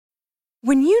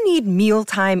When you need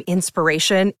mealtime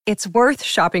inspiration, it's worth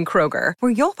shopping Kroger,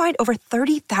 where you'll find over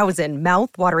 30,000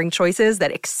 mouth-watering choices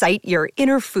that excite your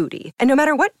inner foodie. And no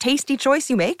matter what tasty choice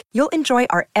you make, you'll enjoy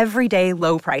our everyday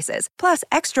low prices, plus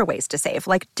extra ways to save,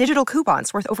 like digital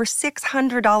coupons worth over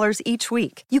 $600 each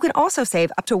week. You can also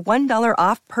save up to $1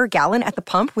 off per gallon at the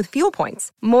pump with fuel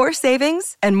points. More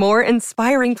savings and more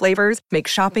inspiring flavors make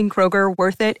shopping Kroger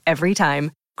worth it every time.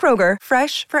 Kroger,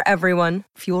 fresh for everyone.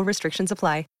 Fuel restrictions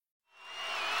apply.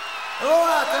 Hello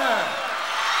out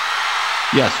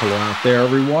there. Yes, hello out there,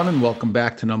 everyone, and welcome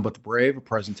back to None But the Brave, a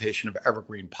presentation of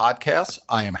Evergreen Podcasts.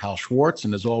 I am Hal Schwartz,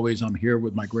 and as always, I'm here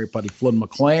with my great buddy Flynn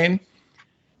McLean.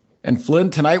 And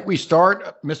Flynn, tonight we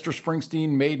start Mr. Springsteen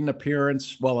made an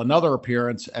appearance, well, another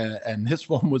appearance, and this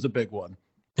one was a big one.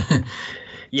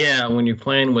 Yeah, when you're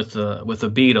playing with a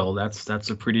Beatle, that's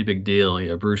a pretty big deal.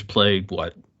 Yeah, Bruce played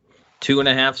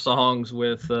 2.5 songs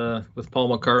with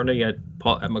Paul McCartney at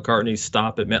McCartney's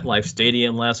stop at MetLife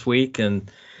Stadium last week,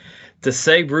 and to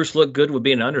say Bruce looked good would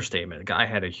be an understatement. The guy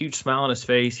had a huge smile on his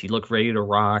face. He looked ready to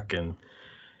rock, and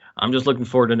I'm just looking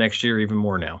forward to next year even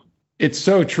more now. It's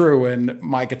so true. And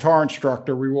my guitar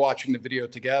instructor, we were watching the video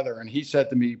together, and he said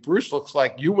to me, "Bruce looks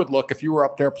like you would look if you were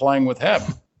up there playing with him."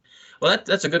 Well,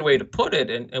 that's a good way to put it,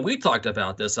 and we talked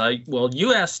about this.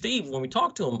 You asked Steve when we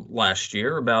talked to him last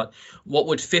year about what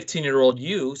would 15-year-old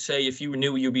you say if you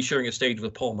knew you'd be sharing a stage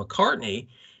with Paul McCartney,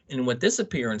 and what this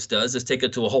appearance does is take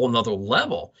it to a whole nother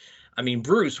level. I mean,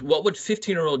 Bruce, what would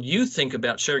 15-year-old you think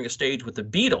about sharing a stage with the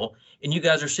Beatle, and you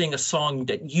guys are singing a song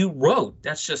that you wrote?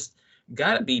 That's just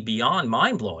got to be beyond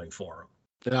mind-blowing for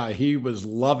him. Yeah, he was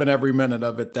loving every minute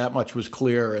of it. That much was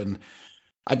clear, and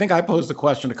I think I posed the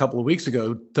question a couple of weeks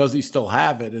ago, does he still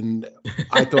have it? And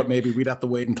I thought maybe we'd have to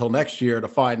wait until next year to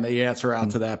find the answer out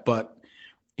to that, but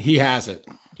he has it.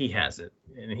 He has it.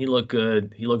 And he looked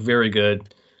good. He looked very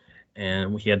good.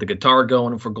 And he had the guitar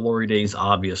going for Glory Days,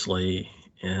 obviously.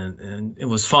 And it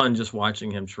was fun just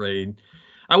watching him trade.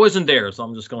 I wasn't there, so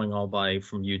I'm just going all by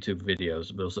from YouTube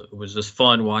videos. But it was just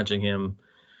fun watching him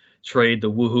trade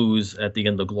the woohoos at the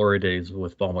end of Glory Days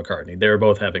with Paul McCartney. They were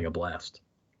both having a blast.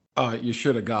 You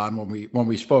should have gone when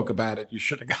we spoke about it. You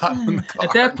should have gone in the car.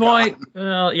 At that point,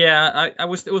 well, yeah, It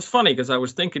was funny because I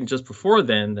was thinking just before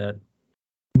then that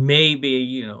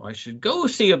maybe I should go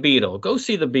see the Beatle,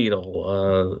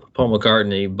 Paul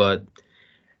McCartney, but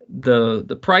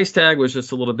the price tag was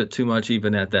just a little bit too much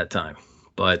even at that time.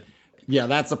 But yeah,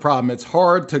 that's the problem. It's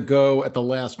hard to go at the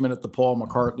last minute to Paul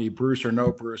McCartney, Bruce or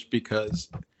no Bruce, because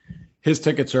his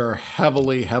tickets are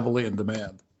heavily in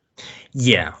demand.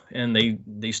 Yeah, and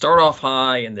they start off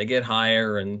high and they get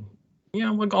higher, and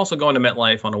also going to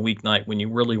MetLife on a weeknight when you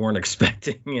really weren't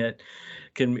expecting it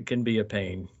can be a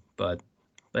pain. But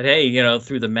hey,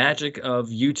 through the magic of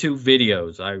YouTube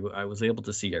videos, I was able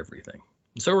to see everything.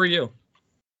 So were you.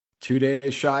 2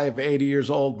 days shy of 80 years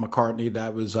old, McCartney.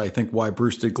 That was, I think, why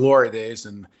Bruce did Glory Days,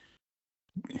 and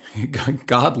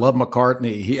God love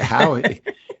McCartney.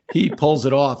 He pulls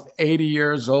it off. 80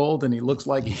 years old, and he looks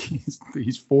like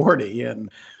he's 40. And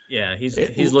yeah,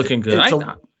 he's looking good.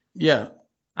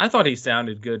 I thought he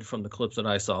sounded good from the clips that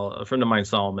I saw. A friend of mine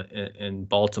saw him in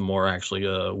Baltimore actually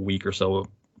a week or so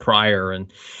prior,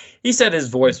 and he said his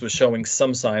voice was showing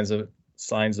some signs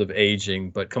of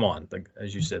aging. But come on,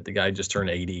 as you said, the guy just turned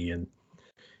 80, and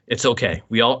it's okay.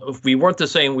 If we weren't the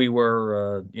same we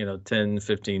were 10,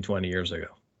 15, 20 years ago.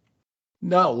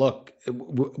 No, look,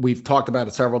 we've talked about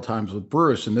it several times with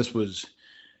Bruce, and this was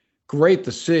great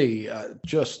to see.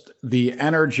 Just the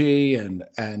energy,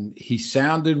 and he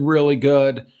sounded really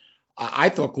good. I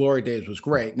thought Glory Days was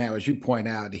great. Now, as you point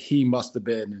out, he must have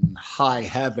been in high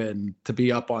heaven to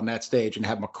be up on that stage and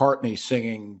have McCartney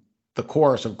singing the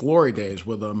chorus of Glory Days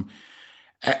with him.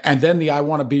 And then the I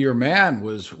Want to Be Your Man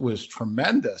was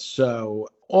tremendous. So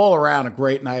all around a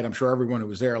great night. I'm sure everyone who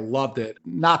was there loved it.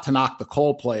 Not to knock the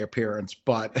Coldplay appearance,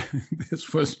 but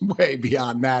this was way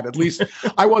beyond that. At least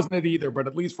I wasn't it either, but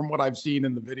at least from what I've seen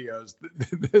in the videos,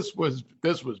 this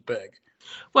was big.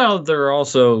 Well, they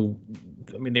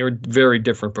were very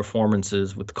different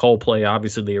performances. With Coldplay,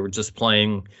 obviously they were just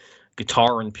playing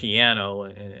guitar and piano,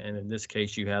 and in this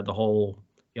case you had the whole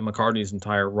McCartney's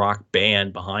entire rock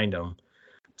band behind him.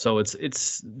 So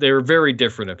they're very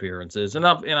different appearances, and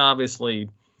obviously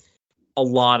a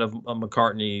lot of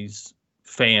McCartney's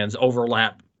fans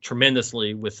overlap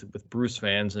tremendously with Bruce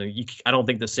fans, and I don't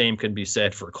think the same can be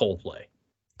said for Coldplay.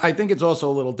 I think it's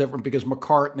also a little different because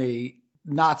McCartney,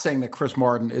 not saying that Chris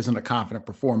Martin isn't a confident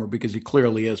performer, because he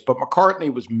clearly is, but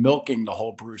McCartney was milking the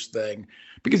whole Bruce thing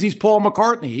because he's Paul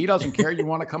McCartney. He doesn't care. You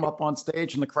want to come up on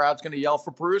stage and the crowd's going to yell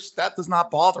for Bruce? That does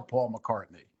not bother Paul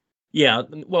McCartney. Yeah,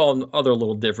 well, another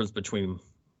little difference between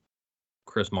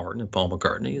Chris Martin and Paul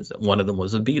McCartney is that one of them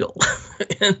was a Beatle.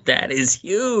 And that is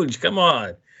huge. Come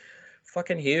on.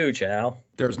 Fucking huge, Al.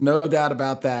 There's no doubt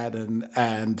about that.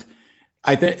 And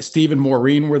I think Steve and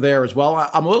Maureen were there as well.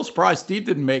 I'm a little surprised Steve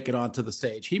didn't make it onto the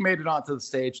stage. He made it onto the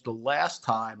stage the last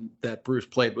time that Bruce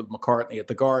played with McCartney at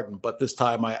the Garden, but this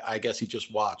time I guess he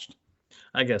just watched.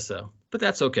 I guess so. But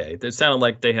that's okay. It sounded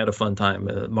like they had a fun time.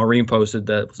 Maureen posted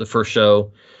that it was the first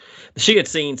show she had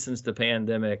seen since the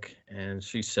pandemic, and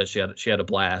she said she had a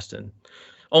blast, and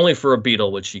only for a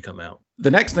Beatle would she come out.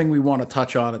 The next thing we want to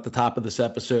touch on at the top of this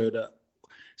episode,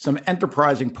 some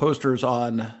enterprising posters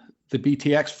on the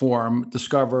BTX forum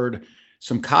discovered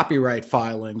some copyright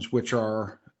filings, which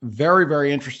are very,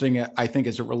 very interesting, I think,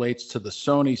 as it relates to the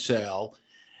Sony sale.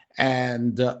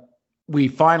 And we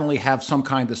finally have some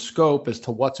kind of scope as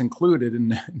to what's included,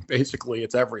 and basically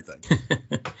it's everything.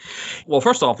 Well,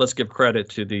 first off, let's give credit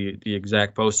to the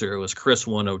exact poster. It was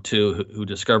Chris102 who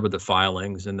discovered the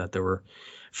filings, and that there were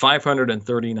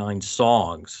 539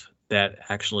 songs that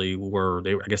actually were,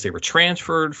 I guess they were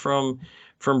transferred from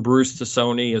Bruce to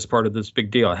Sony as part of this big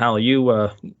deal. Hal, you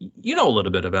know a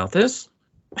little bit about this.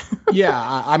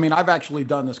 Yeah, I mean, I've actually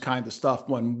done this kind of stuff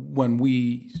when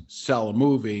we sell a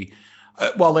movie.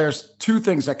 Well, there's two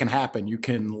things that can happen. You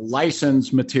can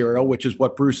license material, which is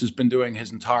what Bruce has been doing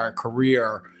his entire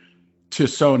career, to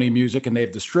Sony Music, and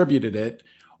they've distributed it.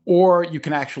 Or you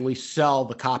can actually sell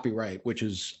the copyright, which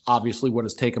is obviously what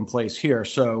has taken place here.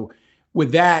 So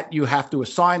with that, you have to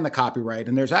assign the copyright.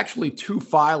 And there's actually two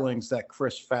filings that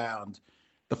Chris found.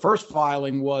 The first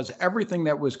filing was everything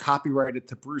that was copyrighted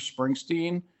to Bruce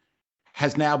Springsteen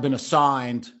has now been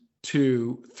assigned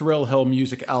to Thrill Hill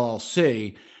Music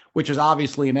LLC, which is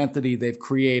obviously an entity they've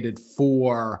created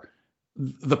for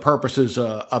the purposes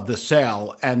of the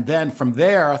sale. And then from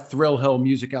there, Thrill Hill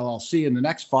Music LLC in the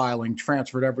next filing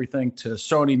transferred everything to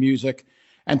Sony Music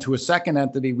and to a second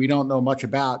entity we don't know much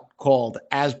about called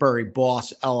Asbury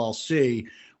Boss LLC,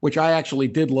 which I actually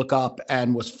did look up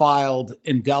and was filed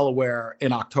in Delaware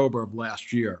in October of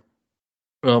last year.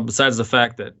 Well, besides the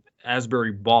fact that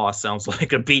Asbury Boss sounds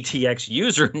like a BTX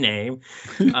username.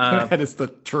 That is the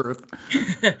truth.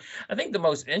 I think the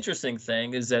most interesting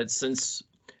thing is that since,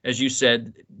 as you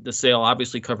said, the sale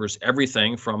obviously covers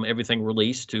everything from everything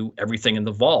released to everything in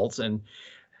the vaults. And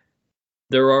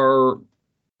there are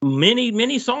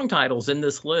many song titles in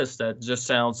this list that just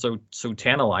sound so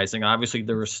tantalizing. Obviously,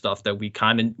 there is stuff that we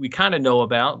kind of know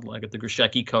about, like the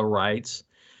Grishecki co-writes,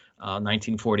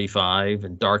 1945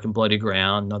 and Dark and Bloody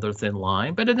Ground, Another Thin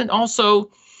Line, but then also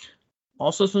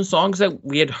some songs that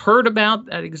we had heard about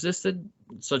that existed,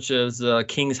 such as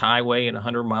King's Highway and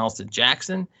 100 Miles to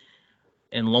Jackson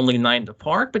and Lonely Night in the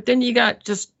Park. But then you got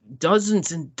just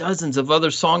dozens and dozens of other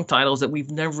song titles that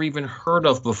we've never even heard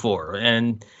of before.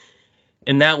 And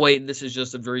in that way, this is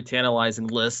just a very tantalizing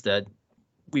list that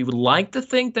we would like to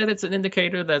think that it's an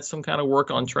indicator that some kind of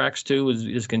work on tracks 2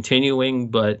 is continuing,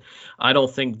 but I don't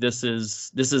think this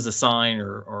is a sign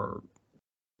or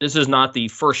this is not the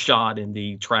first shot in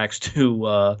the tracks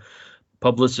 2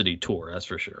 publicity tour. That's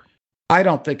for sure. I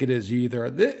don't think it is either.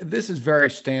 This is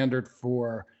very standard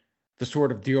for the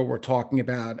sort of deal we're talking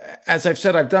about. As I've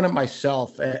said, I've done it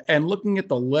myself, and looking at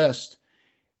the list,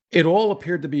 it all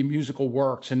appeared to be musical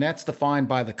works, and that's defined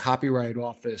by the Copyright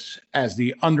Office as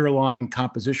the underlying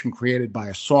composition created by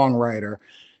a songwriter.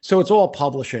 So it's all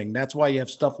publishing. That's why you have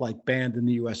stuff like Banned in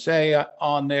the USA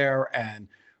on there and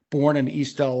Born in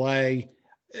East LA.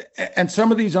 And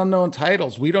some of these unknown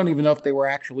titles, we don't even know if they were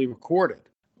actually recorded.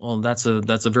 Well, that's a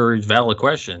very valid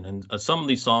question. And some of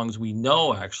these songs we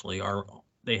know actually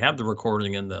they have the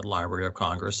recording in the Library of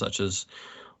Congress, such as,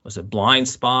 was it Blind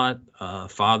Spot,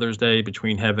 Father's Day,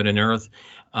 Between Heaven and Earth.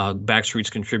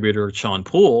 Backstreet's contributor Sean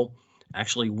Poole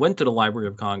actually went to the Library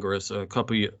of Congress a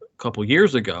couple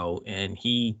years ago, and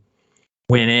he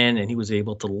went in and he was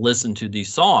able to listen to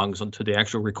these songs, to the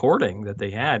actual recording that they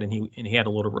had, and he had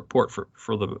a little report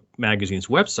for the magazine's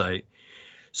website.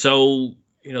 So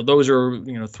those are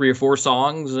 3 or 4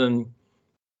 songs, and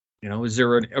is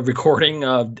there a recording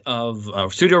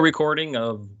of studio recording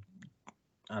of?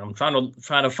 I'm trying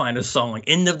to find a song like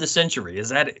 "End of the Century." Is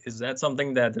that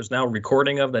something that there's now a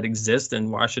recording of that exists in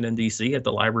Washington, D.C. at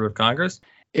the Library of Congress?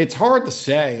 It's hard to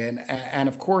say, and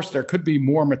of course there could be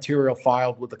more material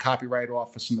filed with the Copyright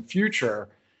Office in the future.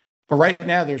 But right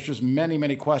now there's just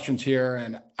many questions here,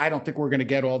 and I don't think we're going to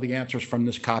get all the answers from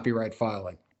this copyright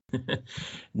filing.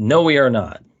 No, we are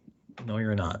not. No,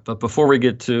 you're not. But before we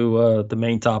get to the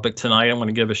main topic tonight, I want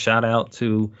to give a shout out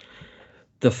to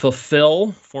the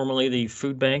Fulfill, formerly the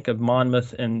Food Bank of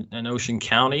Monmouth and Ocean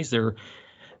Counties.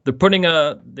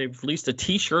 they've released a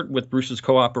T-shirt with Bruce's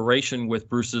cooperation with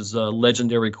Bruce's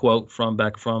legendary quote from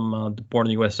the Born in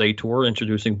the USA tour,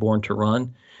 introducing Born to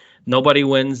Run. Nobody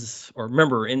wins, or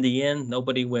remember, in the end,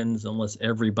 nobody wins unless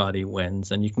everybody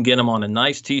wins. And you can get them on a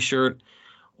nice T-shirt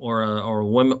or a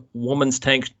woman's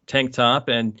tank top,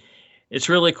 and it's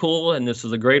really cool. And this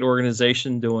is a great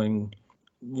organization doing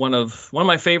one of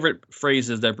my favorite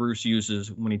phrases that Bruce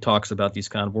uses when he talks about these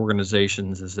kind of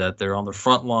organizations is that they're on the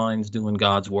front lines doing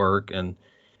God's work, and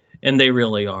they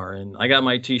really are. And I got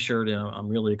my T-shirt, and I'm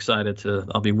really excited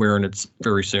I'll be wearing it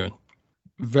very soon.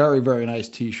 Very, very nice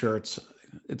T-shirts.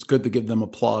 It's good to give them a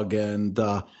plug, and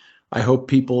I hope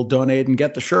people donate and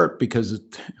get the shirt because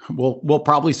we'll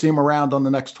probably see them around on the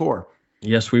next tour.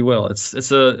 Yes, we will. It's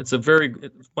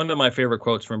one of my favorite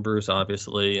quotes from Bruce,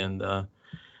 obviously, and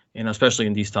especially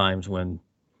in these times when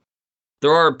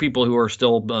there are people who are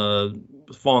still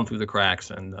falling through the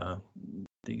cracks, and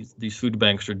these food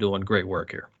banks are doing great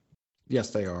work here. Yes,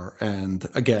 they are. And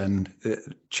again,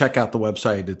 check out the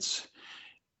website.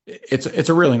 It's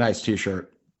a really nice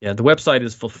T-shirt. Yeah, the website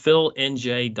is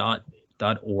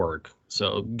fulfillnj.org.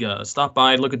 So stop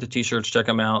by, look at the T-shirts, check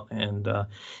them out. And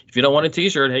if you don't want a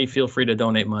T-shirt, hey, feel free to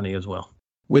donate money as well.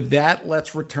 With that,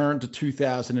 let's return to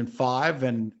 2005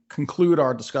 and conclude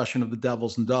our discussion of the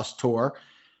Devils and Dust tour.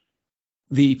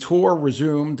 The tour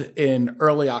resumed in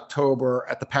early October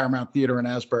at the Paramount Theater in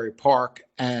Asbury Park.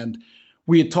 And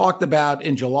we had talked about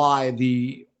in July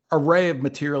the array of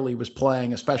material he was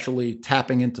playing, especially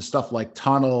tapping into stuff like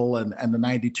Tunnel and the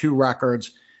 92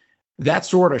 records. That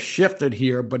sort of shifted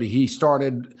here, but he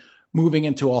started moving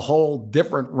into a whole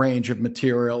different range of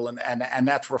material, and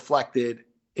that's reflected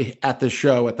at the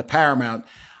show at the Paramount.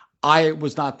 I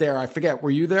was not there. I forget,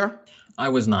 were you there? I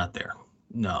was not there,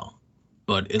 no.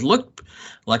 But it looked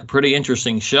like a pretty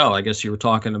interesting show. I guess you were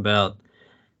talking about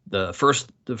the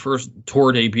first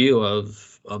tour debut of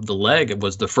the leg. It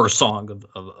was the first song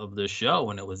of this show,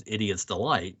 and it was Idiot's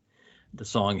Delight, the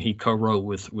song he co-wrote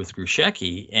with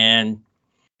Grushecki. And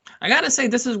I gotta say,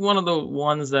 this is one of the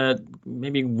ones that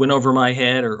maybe went over my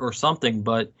head or something,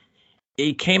 but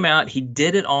it came out, he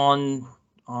did it on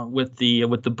with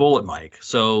the bullet mic.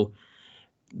 So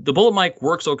the bullet mic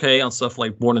works okay on stuff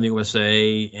like Born in the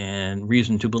USA and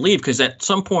Reason to Believe, because at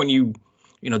some point you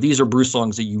know these are Bruce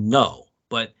songs that you know.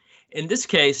 But in this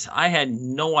case, I had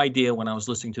no idea when I was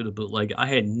listening to the bootleg. I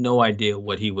had no idea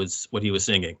what he was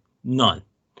singing. None.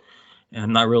 And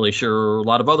I'm not really sure a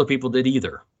lot of other people did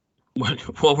either.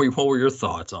 What were your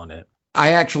thoughts on it?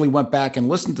 I actually went back and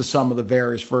listened to some of the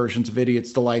various versions of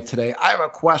Idiot's Delight today. I have a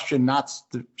question, not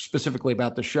specifically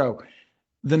about the show.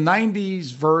 The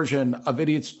 90s version of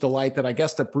Idiot's Delight that I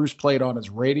guess that Bruce played on his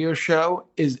radio show,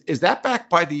 is that backed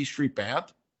by the E Street Band?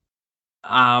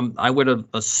 I would have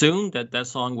assumed that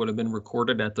song would have been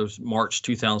recorded at those March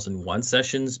 2001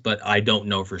 sessions, but I don't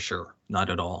know for sure. Not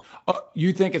at all.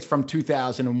 You think it's from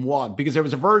 2001? Because there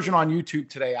was a version on YouTube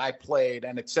today I played,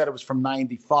 and it said it was from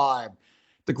 95,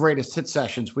 the Greatest Hit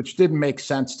Sessions, which didn't make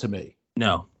sense to me.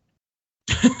 No.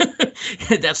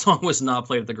 That song was not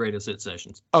played at the Greatest Hit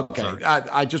Sessions. Okay.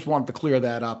 I just wanted to clear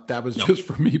that up. That was just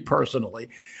for me personally.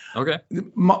 Okay.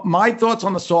 My thoughts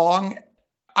on the song,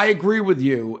 I agree with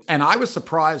you. And I was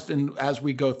surprised, as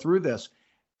we go through this,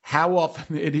 how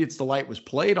often the Idiot's Delight was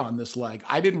played on this leg.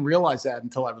 I didn't realize that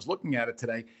until I was looking at it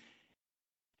today.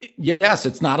 Yes,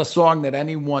 it's not a song that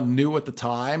anyone knew at the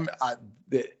time.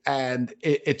 And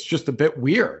it's just a bit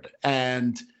weird.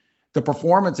 And the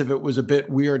performance of it was a bit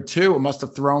weird too. It must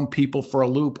have thrown people for a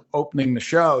loop opening the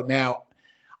show. Now,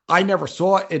 I never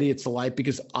saw Idiot's Delight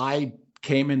because I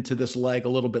came into this leg a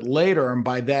little bit later. And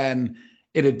by then,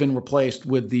 it had been replaced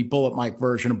with the bullet mic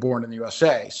version of Born in the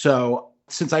USA. So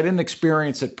since I didn't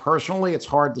experience it personally, it's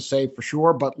hard to say for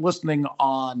sure, but listening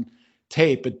on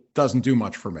tape, it doesn't do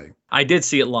much for me. I did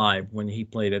see it live when he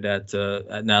played it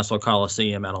at Nassau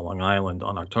Coliseum out on Long Island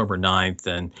on October 9th.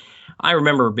 And I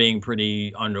remember being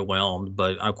pretty underwhelmed,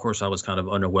 but of course I was kind of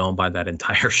underwhelmed by that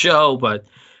entire show, but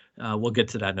we'll get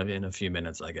to that in a few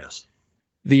minutes, I guess.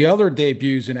 The other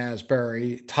debuts in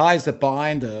Asbury, Ties That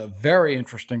Bind, a very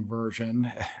interesting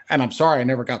version. And I'm sorry I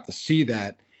never got to see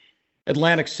that.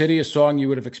 Atlantic City, a song you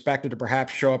would have expected to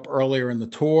perhaps show up earlier in the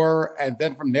tour. And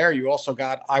then from there, you also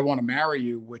got I Want to Marry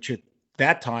You, which at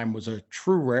that time was a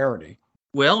true rarity.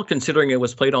 Well, considering it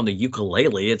was played on the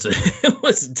ukulele, it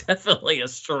was definitely a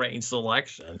strange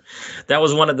selection. That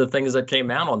was one of the things that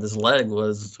came out on this leg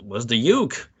was the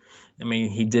uke. I mean,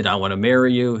 he did I Want to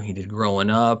Marry You. He did Growing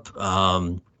Up.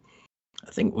 I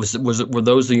think were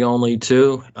those the only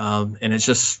two? And it's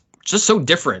just so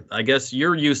different. I guess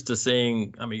you're used to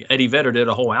seeing. I mean, Eddie Vedder did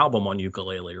a whole album on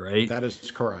ukulele, right? That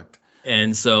is correct.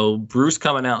 And so Bruce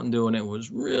coming out and doing it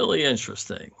was really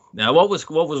interesting. Now, what was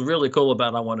really cool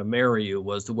about "I Want to Marry You"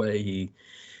 was the way he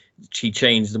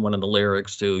changed one of the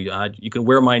lyrics to "You can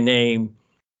wear my name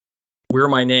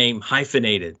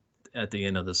hyphenated" at the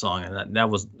end of the song, and that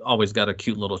was always got a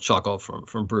cute little chuckle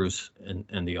from Bruce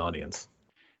and the audience.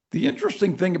 The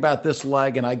interesting thing about this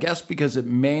leg, and I guess because it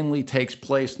mainly takes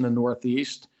place in the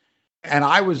Northeast, and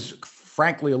I was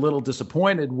frankly a little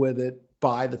disappointed with it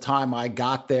by the time I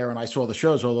got there and I saw the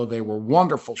shows, although they were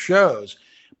wonderful shows.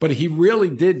 But he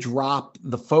really did drop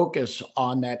the focus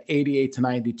on that 88 to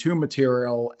 92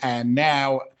 material. And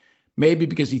now, maybe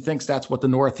because he thinks that's what the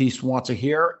Northeast wants to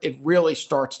hear, it really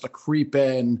starts to creep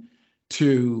in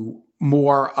to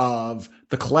more of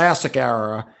the classic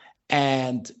era.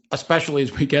 And especially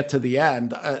as we get to the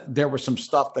end, there was some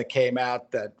stuff that came out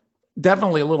that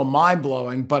definitely a little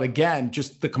mind-blowing, but again,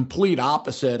 just the complete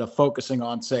opposite of focusing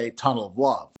on, say, Tunnel of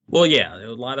Love. Well, yeah,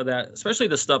 a lot of that, especially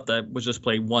the stuff that was just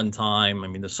played one time. I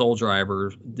mean, the Soul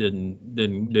Driver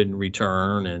didn't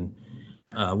return, and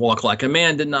Walk Like a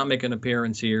Man did not make an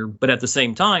appearance here. But at the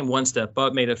same time, One Step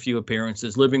Up made a few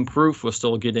appearances. Living Proof was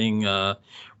still getting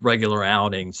regular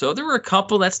outings. So there were a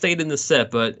couple that stayed in the set,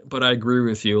 but I agree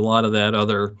with you. A lot of that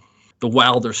the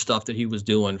wilder stuff that he was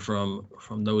doing from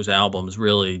those albums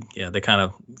really, they kind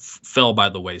of fell by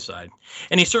the wayside.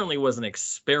 And he certainly wasn't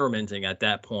experimenting at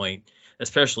that point,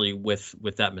 especially with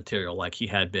that material like he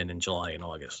had been in July and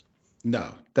August.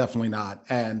 No, definitely not.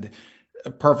 And a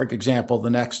perfect example,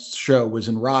 the next show was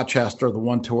in Rochester. The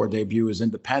one tour debut is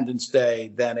Independence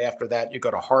Day. Then after that, you go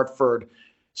to Hartford.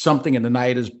 Something in the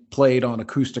Night is played on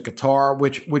acoustic guitar,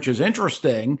 which is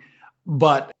interesting.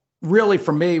 But really,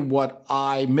 for me, what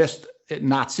I missed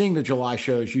not seeing the July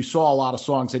shows, you saw a lot of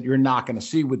songs that you're not going to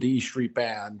see with the E Street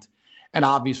Band. And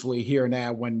obviously here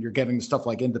now, when you're getting stuff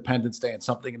like Independence Day and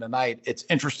Something in the Night, it's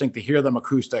interesting to hear them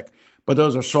acoustic. But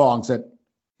those are songs that,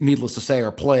 needless to say,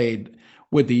 are played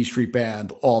with the E Street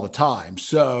Band all the time.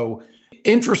 So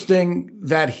interesting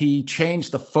that he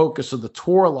changed the focus of the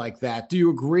tour like that. Do you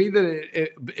agree that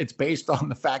it's based on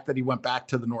the fact that he went back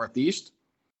to the Northeast?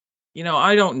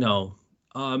 I don't know.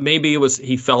 Maybe it was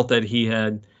he felt that he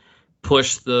had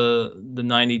pushed the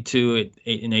 92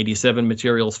 and 87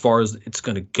 material as far as it's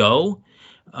going to go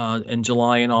in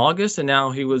July and August, and now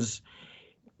he was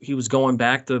going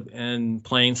back to and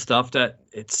playing stuff that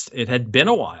it had been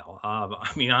a while.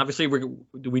 I mean, obviously,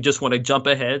 do we just want to jump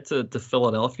ahead to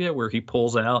Philadelphia, where he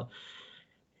pulls out,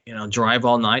 Drive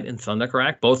All Night and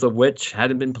Thundercrack, both of which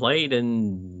hadn't been played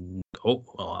in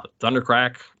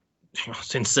Thundercrack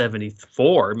since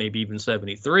 74, maybe even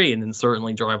 73, and then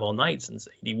certainly Drive All Night since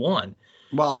 81.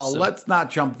 Well, let's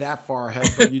not jump that far ahead,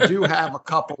 but you do have a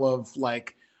couple of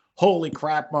holy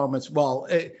crap moments. Well,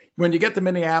 when you get to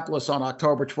Minneapolis on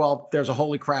October 12th, there's a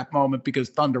holy crap moment because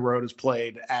Thunder Road is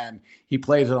played and he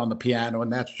plays it on the piano,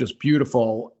 and that's just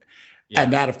beautiful. Yeah.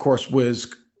 And that, of course,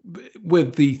 was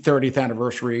with the 30th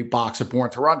anniversary box of Born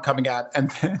to Run coming out.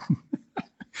 And then,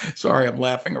 sorry, I'm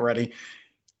laughing already.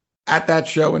 At that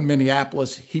show in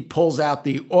Minneapolis, he pulls out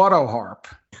the auto harp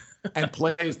and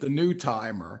plays the New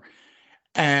Timer.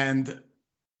 And,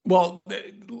 well,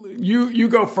 you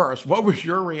go first. What was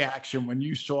your reaction when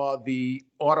you saw the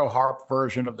auto harp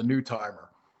version of the New Timer?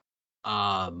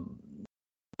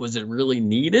 Was it really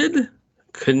needed?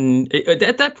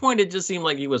 At that point, it just seemed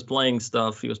like he was playing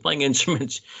stuff. He was playing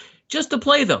instruments just to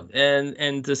play them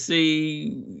and to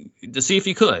see if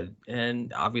he could.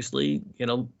 And obviously,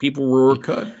 people were. He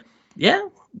could. Yeah,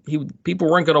 people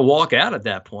weren't going to walk out at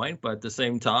that point, but at the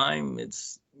same time,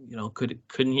 it's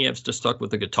couldn't he have just stuck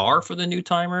with the guitar for the New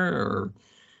Timer? Or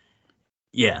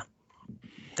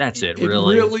that's it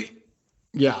really.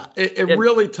 It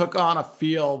really took on a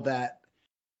feel that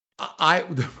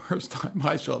the first time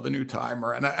I saw the New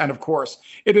Timer, and of course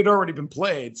it had already been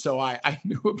played, so I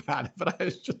knew about it, but I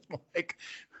was just like,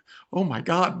 oh my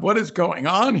God, what is going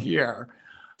on here?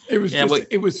 It was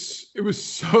it was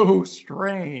so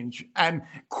strange and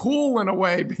cool in a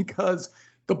way because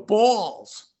the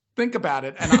balls, think about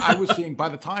it. And I was seeing, by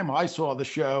the time I saw the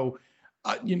show,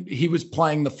 he was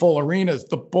playing the full arenas,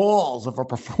 the balls of a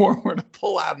performer to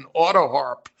pull out an auto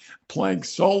harp playing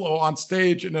solo on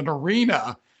stage in an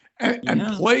arena and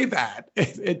play that.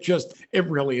 It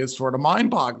really is sort of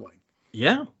mind boggling.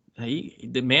 Yeah.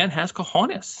 The man has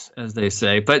cojones, as they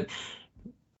say, but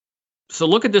so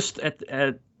look at this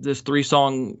at this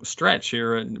 3-song stretch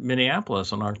here in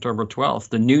Minneapolis on October 12th.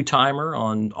 The New Timer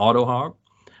on auto harp,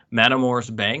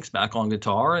 Matamoros Banks back on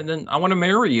guitar, and then I Want to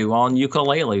Marry You on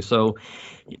ukulele. So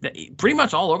pretty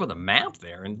much all over the map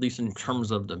there, at least in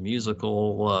terms of the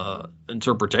musical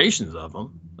interpretations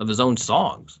of his own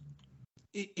songs.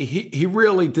 he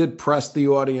really did press the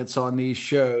audience on these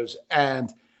shows.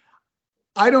 And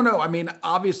I don't know. I mean,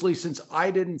 obviously, since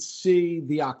I didn't see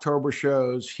the October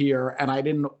shows here and I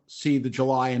didn't see the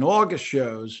July and August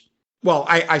shows, well,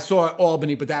 I saw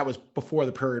Albany, but that was before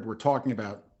the period we're talking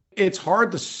about. It's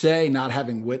hard to say not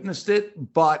having witnessed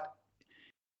it, but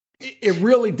it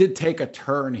really did take a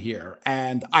turn here.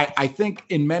 And I think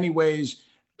in many ways,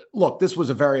 look, this was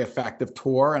a very effective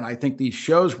tour, and I think these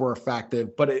shows were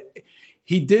effective, but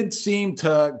he did seem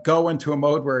to go into a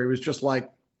mode where he was just like,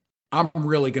 I'm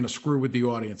really going to screw with the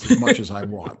audience as much as I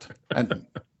want. And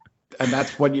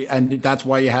that's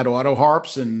why you had auto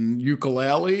harps and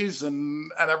ukuleles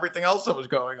and everything else that was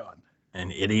going on.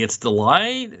 And Idiot's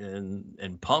Delight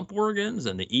and pump organs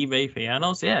and the eBay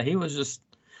pianos. Yeah, he was just,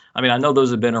 I mean, I know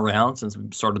those have been around since we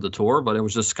started the tour, but it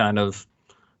was just kind of,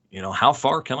 how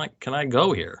far can I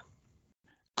go here?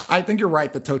 I think you're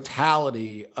right. The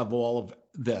totality of all of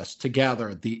this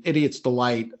together, the Idiot's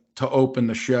Delight to open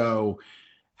the show,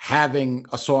 having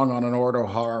a song on an auto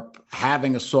harp,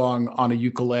 having a song on a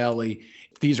ukulele.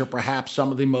 These are perhaps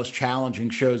some of the most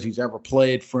challenging shows he's ever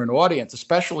played for an audience,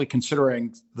 especially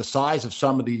considering the size of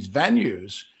some of these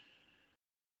venues.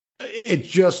 You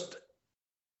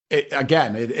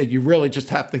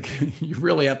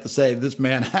really have to say this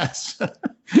man has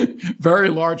very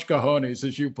large cojones,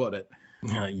 as you put it.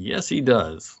 Yes, he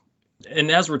does.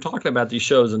 And as we're talking about these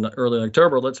shows in early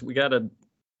October, we got to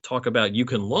talk about You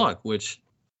Can Look, which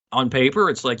on paper,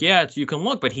 it's like, yeah, You Can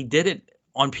Look, but he did it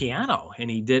on piano, and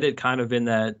he did it kind of in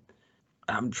that,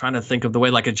 I'm trying to think of the way,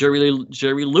 like a Jerry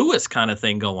Lewis kind of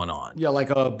thing going on. Yeah, like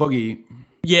a boogie.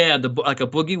 Yeah, like a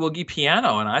boogie woogie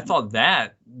piano, and I thought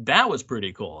that was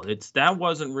pretty cool.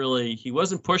 He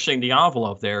wasn't pushing the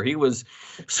envelope there. He was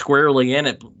squarely in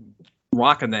it,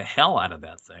 rocking the hell out of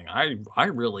that thing. I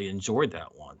really enjoyed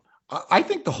that one. I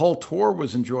think the whole tour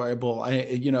was enjoyable.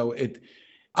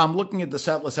 I'm looking at the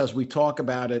set list as we talk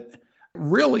about it.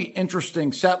 Really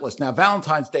interesting set list. Now,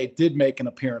 Valentine's Day did make an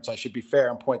appearance, I should be fair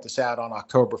and point this out, on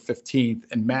October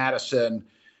 15th in Madison.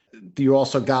 You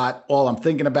also got All I'm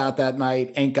Thinking About That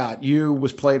Night, Ain't Got You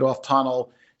was played off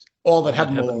Tunnel. All That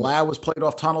Heaven Will Allow was played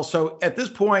off Tunnel. So at this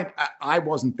point, I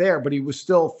wasn't there, but he was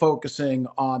still focusing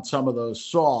on some of those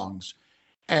songs.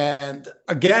 And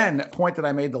again, a point that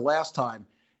I made the last time,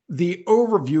 the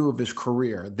overview of his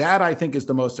career, that I think is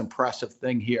the most impressive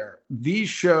thing here. These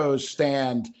shows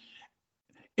stand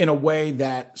in a way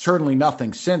that certainly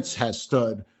nothing since has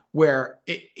stood, where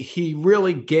he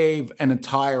really gave an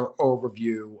entire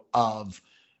overview of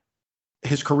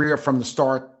his career from the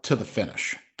start to the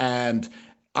finish. And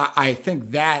I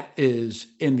think that is,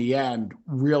 in the end,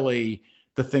 really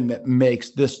the thing that makes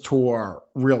this tour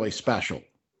really special.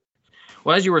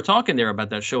 Well, as you were talking there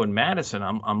about that show in Madison,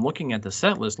 I'm looking at the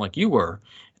set list like you were.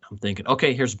 I'm thinking,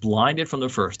 okay, here's Blinded from the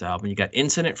first album. You got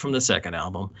Incident from the second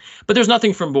album, but there's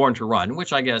nothing from Born to Run,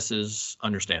 which I guess is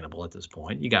understandable at this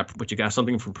point. You got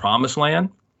something from Promised Land.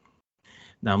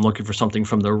 Now I'm looking for something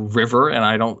from The River,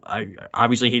 and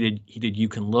obviously he did You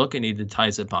Can Look, and he did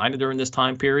Ties That Bind during this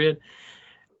time period.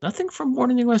 Nothing from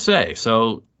Born in the USA.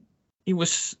 So he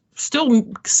was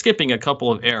still skipping a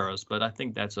couple of eras, but I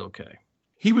think that's okay.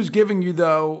 He was giving you,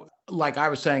 though, like I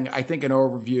was saying, I think an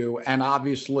overview. And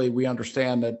obviously we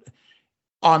understand that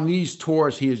on these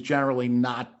tours, he is generally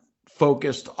not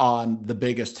focused on the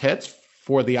biggest hits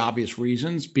for the obvious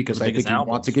reasons, because I think he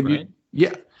wants to give you,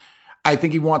 I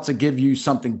think he wants to give you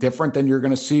something different than you're going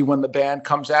to see when the band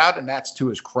comes out. And that's to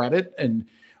his credit. And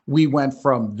we went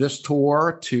from this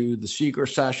tour to the Seeger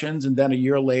sessions. And then a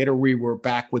year later, we were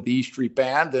back with the E Street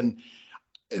Band. And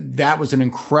that was an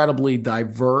incredibly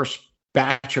diverse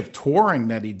batch of touring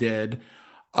that he did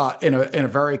in a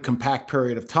very compact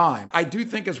period of time. I do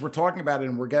think, as we're talking about it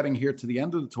and we're getting here to the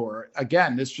end of the tour,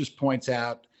 again, this just points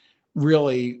out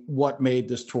really what made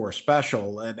this tour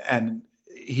special. And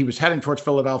he was heading towards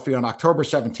Philadelphia on October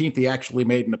 17th. He actually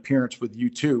made an appearance with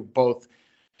U2. Both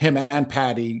him and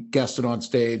Patty guested on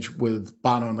stage with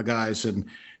Bono and the guys, and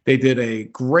they did a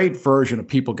great version of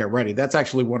People Get Ready. That's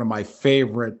actually one of my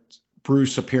favorite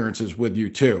Bruce appearances with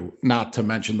U2, not to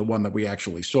mention the one that we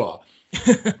actually saw.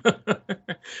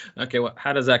 Okay, well,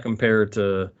 how does that compare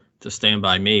to Stand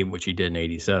By Me, which he did in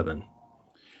 87?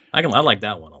 I like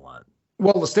that one a lot.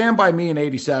 Well, the Stand By Me in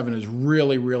 87 is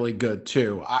really, really good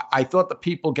too. I thought the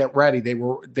People Get Ready, they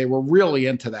were really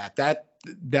into that.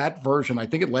 That version, I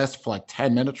think it lasted for like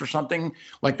 10 minutes or something.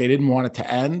 Like they didn't want it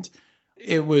to end.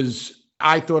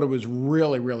 I thought it was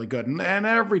really, really good. And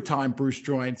every time Bruce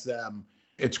joins them,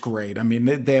 it's great. I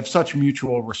mean, they have such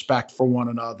mutual respect for one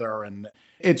another, and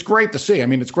it's great to see. I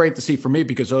mean, it's great to see for me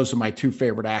because those are my two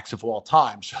favorite acts of all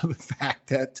time. So the fact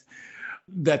that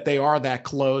that they are that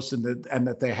close and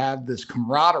that they have this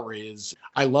camaraderie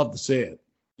I love to see it.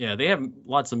 Yeah, they have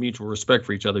lots of mutual respect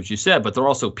for each other, as you said, but they're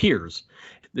also peers.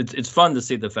 It's fun to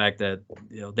see the fact that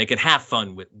they can have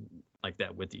fun with like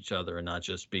that with each other and not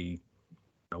just be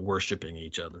worshiping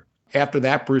each other. After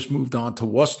that, Bruce moved on to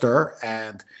Worcester,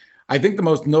 and I think the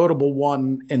most notable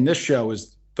one in this show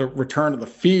is the return of the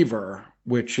Fever,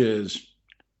 which is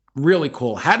really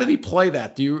cool. How did he play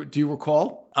that? Do you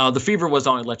recall? The Fever was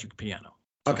on electric piano.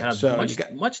 Okay, so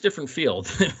much different feel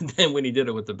than when he did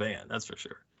it with the band. That's for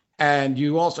sure. And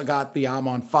you also got the I'm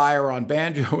on Fire on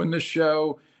banjo in this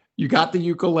show. You got the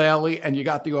ukulele and you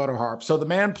got the auto harp. So the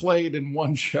man played in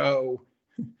one show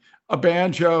a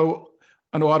banjo,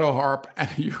 an auto harp, and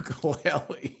a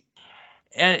ukulele.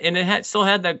 And it still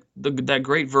had that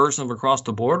great version of Across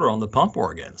the Border on the pump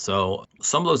organ. So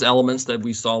some of those elements that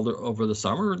we saw over the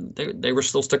summer, they were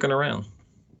still sticking around.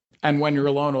 And When You're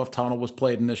Alone Off Tunnel was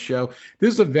played in this show.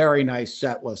 This is a very nice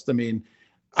set list. I mean,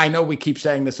 I know we keep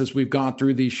saying this as we've gone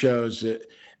through these shows.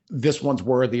 This one's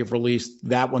worthy of release.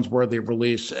 That one's worthy of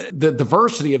release. The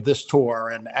diversity of this tour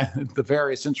and the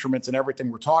various instruments and everything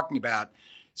we're talking about,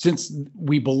 since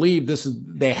we believe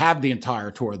they have the entire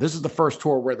tour. This is the first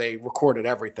tour where they recorded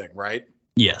everything, right?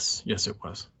 Yes, it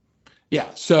was.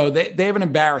 Yeah, so they have an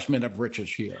embarrassment of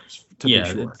riches here, to be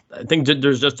sure. I think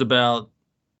there's just about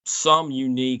some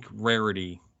unique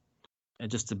rarity at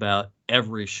just about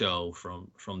every show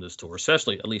from this tour,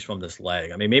 especially at least from this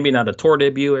leg. I mean, maybe not a tour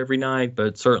debut every night,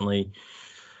 but certainly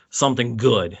something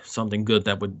good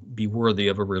that would be worthy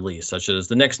of a release, such as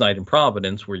the next night in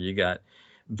Providence, where you got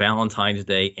Valentine's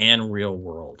Day and Real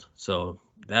World. So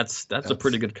that's a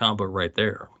pretty good combo right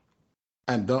there.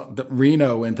 And the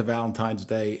Reno into Valentine's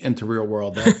Day into Real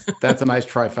World. That's a nice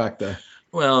trifecta.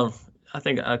 Well, I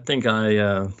think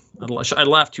I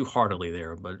laughed too heartily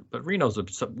there, but Reno's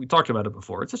we talked about it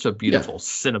before. It's such a beautiful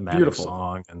cinematic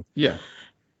song, and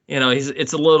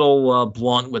it's a little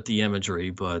blunt with the imagery,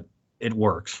 but it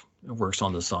works. It works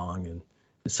on the song, and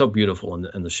it's so beautiful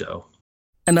in the show.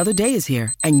 Another day is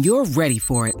here, and you're ready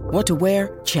for it. What to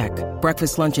wear? Check.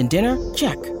 Breakfast, lunch, and dinner?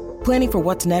 Check. Planning for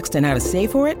what's next and how to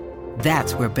save for it?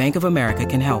 That's where Bank of America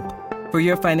can help. For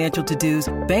your financial to-dos,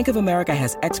 Bank of America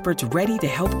has experts ready to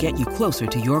help get you closer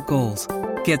to your goals.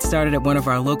 Get started at one of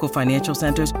our local financial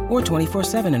centers or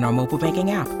 24/7 in our mobile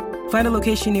banking app. Find a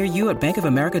location near you at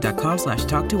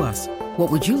bankofamerica.com/talktous.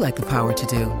 What would you like the power to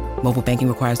do? Mobile banking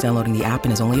requires downloading the app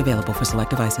and is only available for select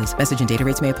devices. Message and data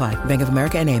rates may apply. Bank of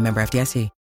America N.A., member FDIC.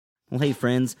 Well, hey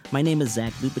friends, my name is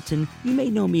Zach Lupetin. You may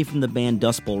know me from the band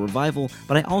Dust Bowl Revival,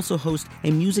 but I also host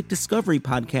a music discovery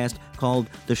podcast called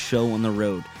The Show on the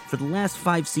Road. For the last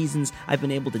 5 seasons, I've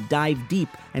been able to dive deep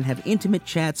and have intimate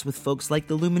chats with folks like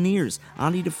the Lumineers,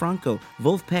 Ani DeFranco,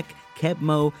 Wolfpack, Keb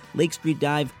Mo, Lake Street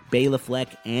Dive, Bela Fleck,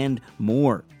 and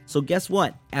more. So guess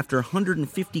what? After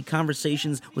 150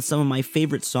 conversations with some of my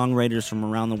favorite songwriters from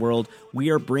around the world, we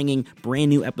are bringing brand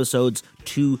new episodes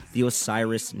to the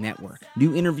Osiris Network.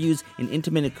 New interviews and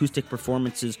intimate acoustic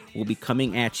performances will be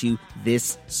coming at you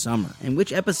this summer. And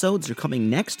which episodes are coming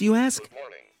next, you ask?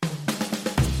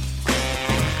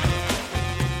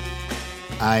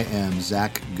 I am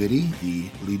Zach Goody, the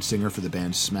lead singer for the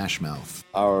band Smash Mouth.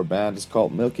 Our band is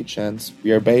called Milky Chance.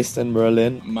 We are based in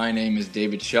Berlin. My name is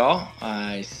David Shaw.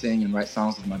 I sing and write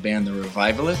songs with my band, The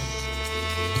Revivalists.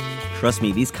 Trust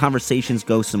me, these conversations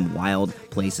go some wild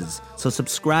places. So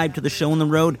subscribe to The Show on the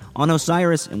Road on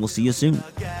Osiris, and we'll see you soon.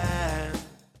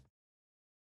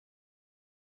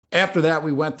 After that,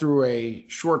 we went through a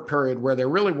short period where there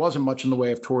really wasn't much in the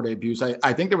way of tour debuts.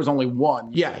 I think there was only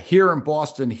one. Yeah, here in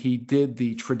Boston, he did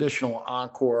the traditional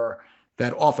encore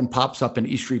that often pops up in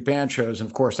East Street Band shows, and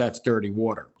of course, that's Dirty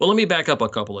Water. Well, let me back up a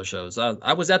couple of shows.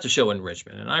 I was at the show in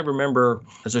Richmond, and I remember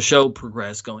as the show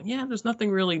progressed going, there's nothing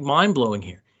really mind-blowing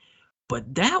here.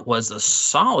 But that was a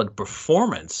solid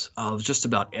performance of just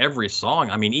about every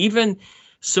song. I mean, even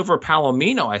Silver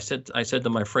Palomino, I said to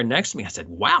my friend next to me, I said,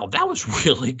 wow, that was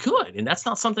really good. And that's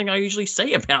not something I usually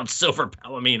say about Silver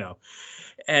Palomino.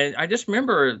 And I just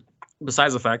remember,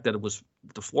 besides the fact that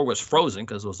the floor was frozen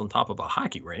because it was on top of a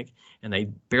hockey rink and they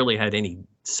barely had any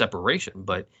separation,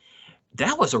 but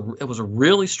it was a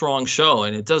really strong show,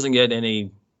 and it doesn't get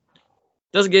any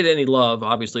love,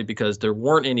 obviously, because there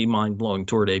weren't any mind-blowing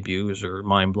tour debuts or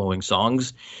mind-blowing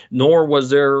songs, nor was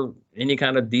there any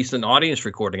kind of decent audience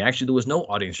recording. Actually, there was no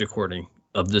audience recording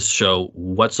of this show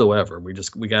whatsoever. We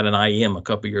got an IM a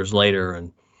couple years later,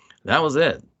 and that was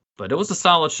it. But it was a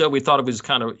solid show. We thought it was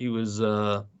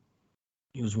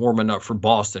he was warming up for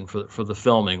Boston for the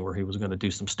filming, where he was going to do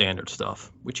some standard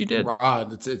stuff, which he did.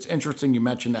 Rod, it's interesting you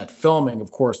mentioned that filming.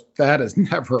 Of course, that has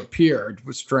never appeared,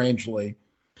 strangely.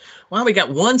 Well, we got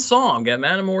one song at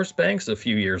Matamoros Banks a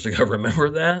few years ago. Remember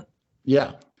that?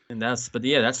 Yeah. And that's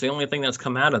the only thing that's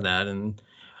come out of that. And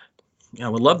I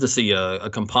would love to see a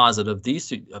composite of these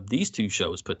two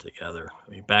shows put together. I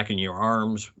mean, Back in Your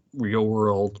Arms, Real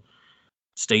World,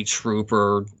 State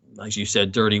Trooper, as you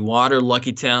said, Dirty Water,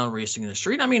 Lucky Town, Racing in the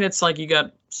Street. I mean, it's like you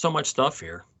got so much stuff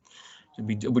here.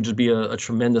 It would just be a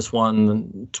tremendous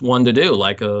one to do,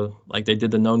 like they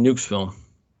did the No Nukes film.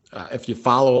 If you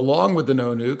follow along with the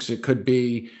No Nukes, it could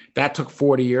be that took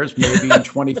 40 years. Maybe in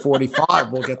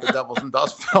 2045 we'll get the Devils and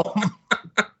Dust film.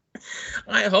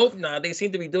 I hope not. They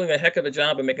seem to be doing a heck of a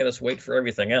job of making us wait for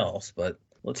everything else, but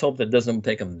let's hope that doesn't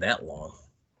take them that long.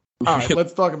 All right,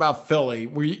 let's talk about Philly.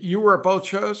 You were at both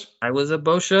shows? I was at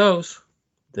both shows.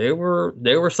 They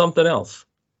were something else.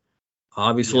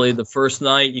 Obviously, The first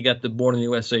night you got the Born in the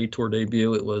USA tour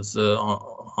debut. It was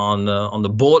on the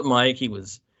Bullet mic. He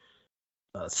was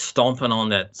stomping on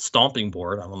that stomping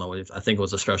board. I don't know I think it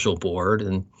was a special board,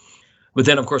 but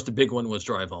then of course the big one was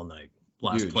Drive All Night.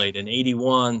 Last played in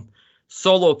 '81.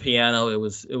 Solo piano. It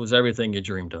was everything you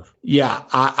dreamed of. Yeah,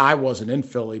 I wasn't in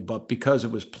Philly, but because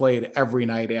it was played every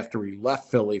night after he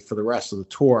left Philly for the rest of the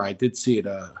tour, I did see it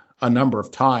a number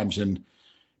of times, and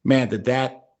man, did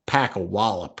that pack a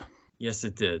wallop. Yes,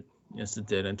 it did. Yes, it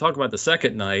did. And talk about the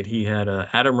second night, he had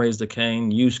Adam Raised the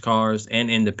Cane, Used Cars, and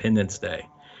Independence Day.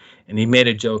 And he made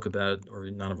a joke about,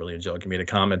 or not really a joke, he made a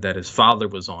comment that his father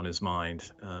was on his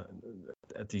mind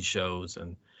at these shows.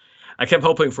 And I kept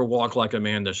hoping for Walk Like a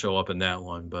Man to show up in that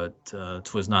one, but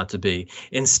it was not to be.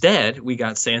 Instead, we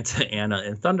got Santa Ana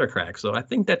and Thundercrack. So I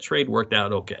think that trade worked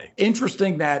out okay.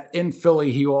 Interesting that in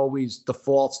Philly, he always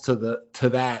defaults to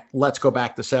that. Let's go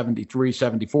back to 73,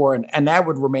 74. And that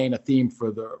would remain a theme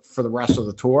for the rest of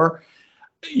the tour.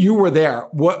 You were there.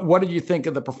 What did you think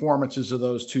of the performances of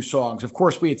those two songs? Of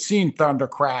course, we had seen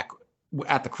Thundercrack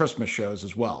at the Christmas shows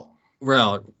as well.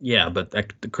 Well, yeah, but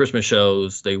the Christmas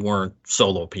shows, they weren't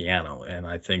solo piano, and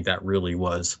I think that really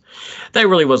was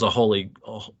a holy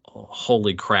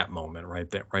crap moment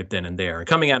right then and there. And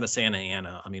coming out of Santa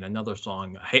Ana, I mean, another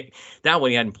song, that one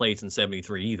he hadn't played since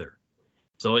 '73 either,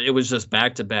 so it was just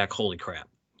back to back holy crap.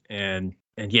 And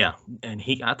yeah, and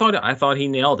I thought he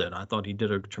nailed it. I thought he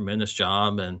did a tremendous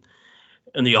job, and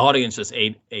the audience just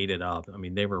ate it up. I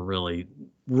mean, they were really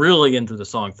into the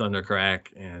song Thundercrack,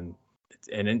 and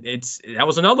that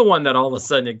was another one that all of a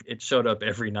sudden it showed up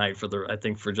every night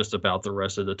for just about the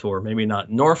rest of the tour. Maybe not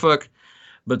Norfolk,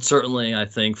 but certainly I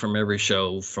think from every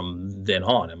show from then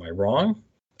on. Am I wrong?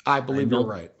 I believe you're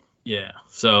right. Yeah.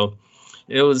 So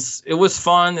it was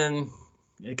fun, and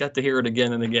I got to hear it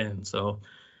again and again. So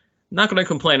not going to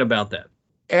complain about that.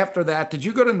 After that, did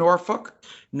you go to Norfolk?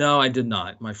 No, I did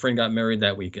not. My friend got married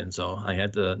that weekend, so I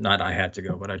had to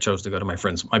go, but I chose to go to my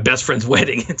best friend's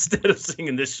wedding instead of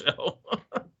singing this show.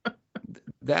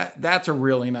 That's a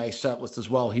really nice set list as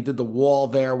well. He did The Wall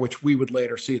there, which we would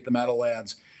later see at the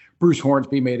Meadowlands. Bruce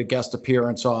Hornsby made a guest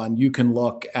appearance on You Can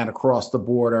Look and Across the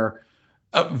Border.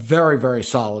 A very, very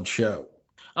solid show.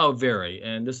 Oh, very.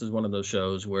 And this is one of those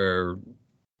shows where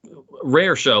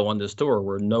rare show on this tour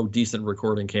where no decent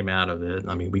recording came out of it.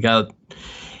 I mean,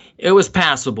 it was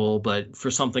passable, but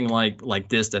for something like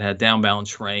this that had Downbound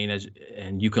Train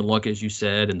and You Can Look, as you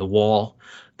said, and The Wall,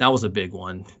 that was a big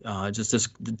one. Just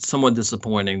somewhat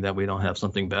disappointing that we don't have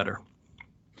something better.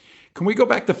 Can we go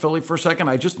back to Philly for a second?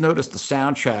 I just noticed the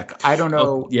sound check. I don't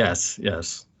know. Oh, yes.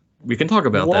 We can talk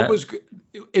about that.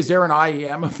 Is there an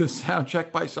IEM of the sound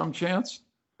check by some chance?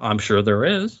 I'm sure there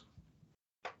is.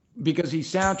 Because he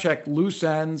sound checked Loose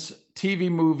Ends, TV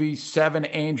Movie, Seven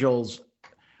Angels,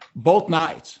 both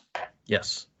nights.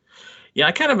 Yes. Yeah,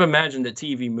 I kind of imagined that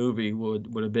TV Movie would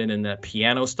have been in that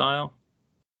piano style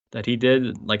that he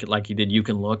did, like he did You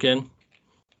Can Look in.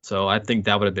 So I think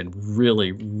that would have been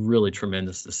really, really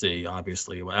tremendous to see,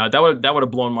 obviously. That would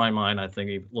have blown my mind, I think,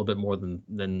 a little bit more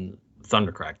than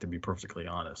Thundercrack, to be perfectly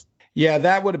honest. Yeah,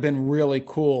 that would have been really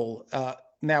cool.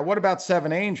 Now, what about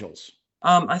Seven Angels?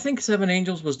 I think Seven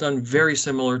Angels was done very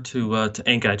similar to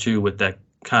Ain't Got You with that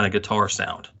kind of guitar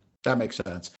sound. That makes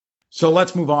sense. So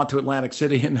let's move on to Atlantic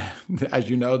City. And as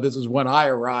you know, this is when I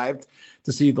arrived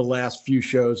to see the last few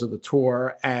shows of the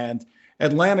tour. And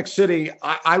Atlantic City,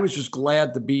 I was just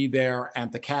glad to be there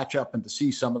and to catch up and to see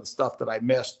some of the stuff that I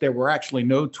missed. There were actually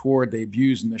no tour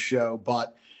debuts in the show,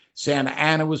 but Santa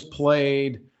Ana was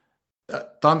played.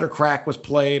 Thundercrack was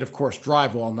played, of course,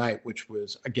 Drive All Night, which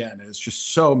was, again, is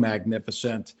just so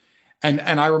magnificent. And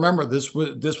I remember this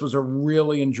was a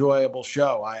really enjoyable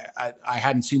show. I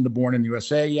hadn't seen the Born in the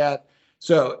USA yet,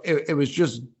 so it was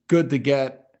just good to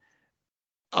get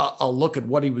a look at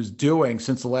what he was doing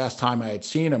since the last time I had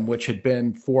seen him, which had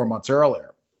been 4 months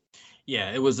earlier.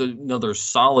 Yeah, it was another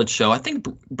solid show. I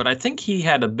think he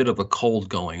had a bit of a cold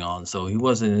going on, so he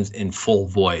wasn't in full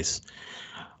voice.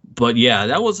 But yeah,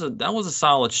 that was a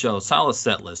solid show, solid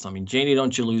set list. I mean, Janie,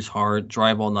 Don't You Lose Heart,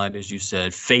 Drive All Night, as you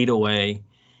said, Fade Away,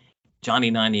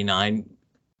 Johnny 99,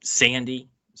 Sandy.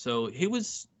 So he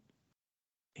was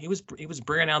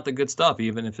bringing out the good stuff,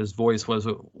 even if his voice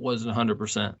wasn't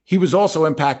 100%. He was also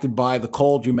impacted by the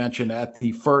cold you mentioned at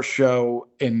the first show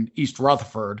in East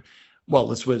Rutherford.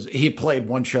 Well, he played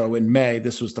one show in May.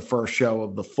 This was the first show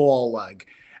of the fall leg.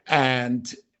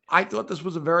 And I thought this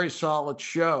was a very solid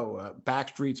show.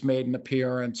 Backstreet's made an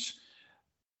appearance.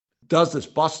 Does This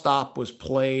Bus Stop was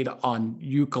played on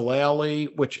ukulele,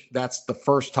 which that's the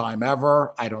first time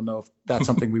ever. I don't know if that's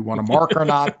something we want to mark or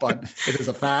not, but it is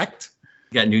a fact.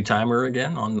 Got New Timer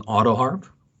again on auto harp.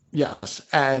 Yes.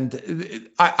 And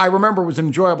I remember it was an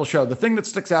enjoyable show. The thing that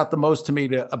sticks out the most to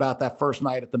me about that first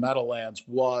night at the Meadowlands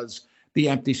was the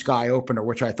Empty Sky opener,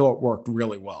 which I thought worked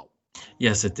really well.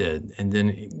 Yes, it did. And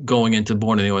then going into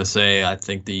Born in the USA, I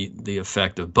think the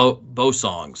effect of both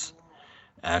songs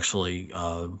actually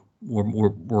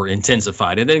were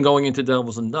intensified. And then going into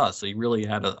Devils and Dust, so you really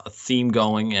had a theme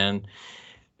going and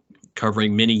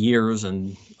covering many years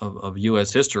of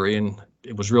U.S. history, and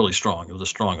it was really strong. It was a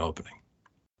strong opening.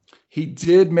 He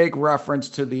did make reference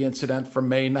to the incident from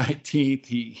May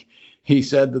 19th. He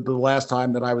said that the last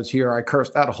time that I was here, I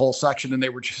cursed out a whole section and they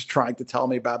were just trying to tell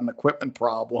me about an equipment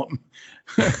problem.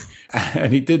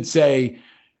 And he did say,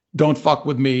 don't fuck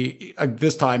with me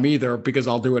this time either, because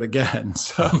I'll do it again.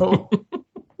 So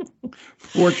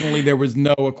fortunately, there was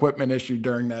no equipment issue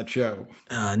during that show.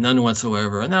 None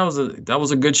whatsoever. And that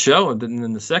was a good show. And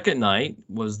then the second night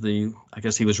was I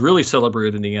guess he was really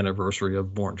celebrating the anniversary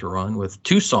of Born to Run with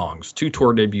two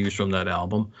tour debuts from that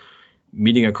album,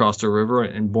 Meeting Across the River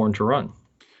and Born to Run.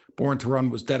 Born to Run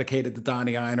was dedicated to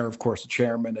Donnie Ienner, of course, the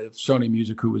chairman of Sony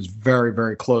Music, who was very,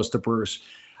 very close to Bruce.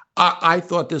 I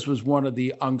thought this was one of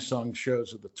the unsung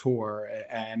shows of the tour.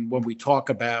 And when we talk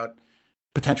about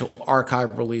potential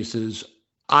archive releases,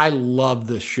 I love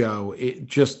this show.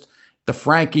 The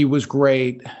Frankie was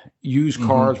great. Used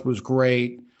Cars was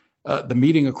great. The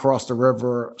Meeting Across the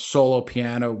River solo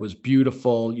piano was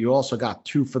beautiful. You also got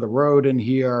Two for the Road in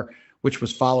here, which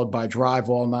was followed by Drive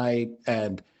All Night,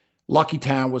 and Lucky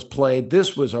Town was played.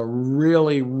 This was a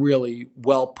really, really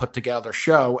well put together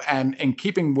show. And in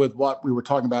keeping with what we were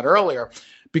talking about earlier,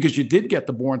 because you did get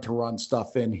the Born to Run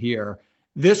stuff in here,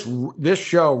 this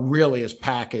show really is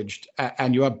packaged,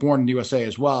 and you have Born in the USA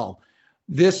as well.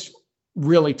 This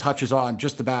really touches on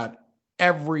just about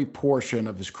every portion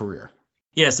of his career.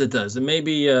 Yes, it does. And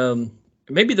maybe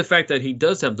the fact that he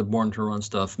does have the Born to Run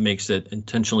stuff makes it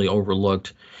intentionally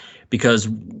overlooked, because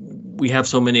we have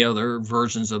so many other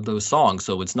versions of those songs.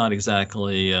 So it's not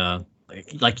exactly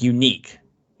like unique.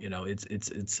 You know,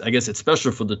 it's I guess it's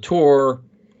special for the tour,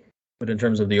 but in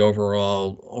terms of the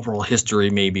overall history,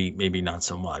 maybe not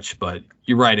so much. But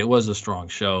you're right, it was a strong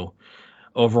show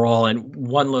overall. And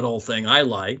one little thing I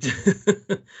liked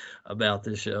about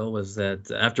this show was that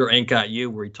after Ain't Got You,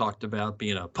 where he talked about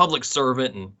being a public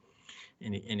servant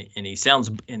and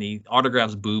he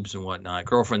autographs boobs and whatnot,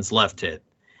 Girlfriend's Left Hit.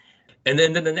 And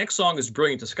then the next song is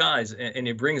Brilliant Disguise, and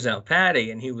it brings out Patty,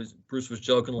 and Bruce was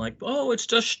joking like, oh, it's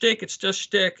just shtick,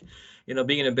 you know,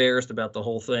 being embarrassed about the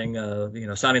whole thing,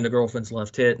 signing the Girlfriend's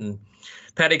Left Hit. And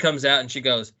Patty comes out and she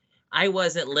goes, I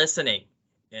wasn't listening.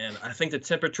 And I think the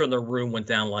temperature in the room went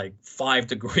down like 5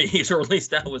 degrees, or at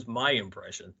least that was my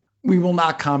impression. We will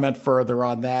not comment further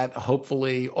on that.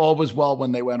 Hopefully all was well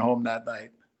when they went home that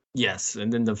night. Yes,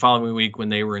 and then the following week when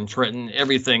they were in Trenton,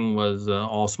 everything was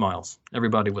all smiles.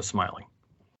 Everybody was smiling.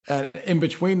 And in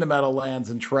between the Meadowlands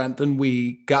and Trenton,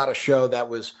 we got a show that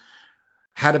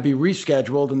had to be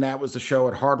rescheduled, and that was the show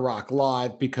at Hard Rock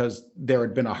Live, because there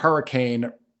had been a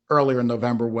hurricane earlier in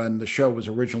November when the show was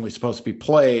originally supposed to be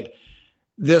played.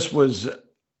 This was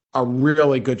a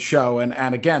really good show.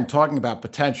 And again, talking about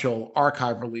potential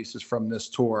archive releases from this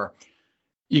tour,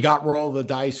 you got Roll the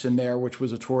Dice in there, which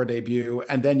was a tour debut.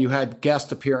 And then you had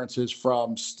guest appearances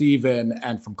from Steven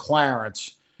and from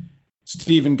Clarence.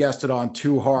 Steven guested on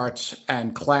Two Hearts,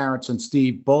 and Clarence and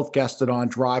Steve both guested on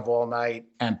Drive All Night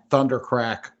and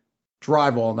Thundercrack.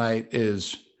 Drive All Night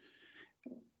it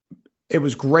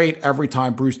was great every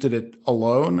time Bruce did it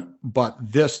alone, but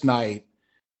this night,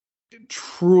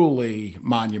 truly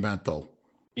monumental.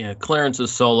 Yeah,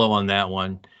 Clarence's solo on that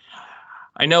one.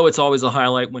 I know it's always a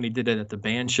highlight when he did it at the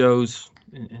band shows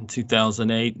in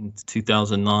 2008 and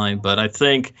 2009, but I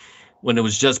think when it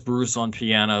was just Bruce on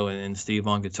piano and Steve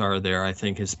on guitar there, I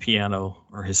think his piano,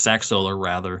 or his sax solo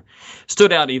rather,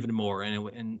 stood out even more.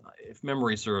 And if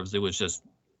memory serves, it was just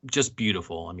just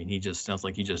beautiful. I mean, he just sounds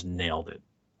like he just nailed it.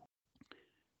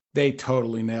 They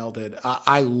totally nailed it.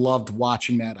 I loved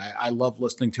watching that. I love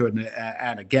listening to it.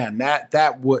 And again, that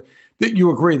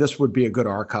you agree this would be a good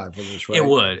archive for this, right? It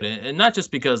would, and not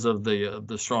just because of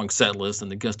the strong set list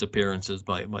and the guest appearances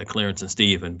by Clarence and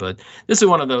Steven, but this is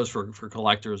one of those for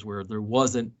collectors where there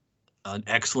wasn't an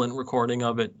excellent recording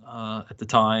of it at the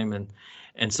time,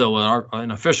 and so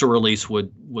an official release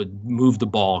would move the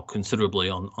ball considerably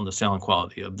on the sound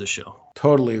quality of the show.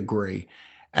 Totally agree.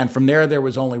 And from there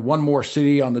was only one more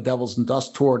city on the Devils and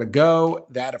Dust tour to go.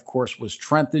 That, of course, was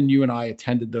Trenton. You and I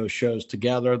attended those shows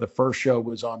together. The first show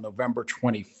was on November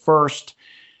 21st.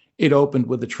 It opened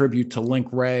with a tribute to Link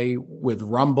Wray with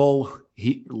Rumble.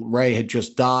 Ray had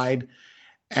just died.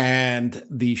 And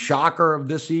the shocker of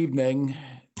this evening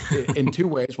in two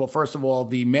ways. Well, first of all,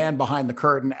 the man behind the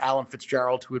curtain, Alan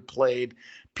Fitzgerald, who had played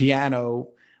piano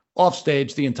off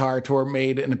stage the entire tour,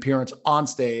 made an appearance on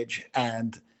stage,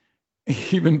 and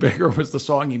even bigger was the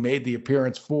song he made the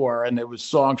appearance for, and it was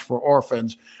Songs for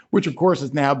Orphans, which of course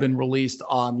has now been released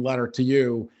on Letter to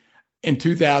You. In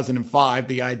 2005,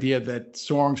 the idea that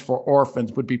Songs for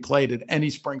Orphans would be played at any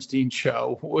Springsteen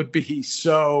show would be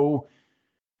so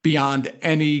beyond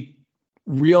any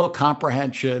real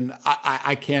comprehension.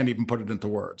 I can't even put it into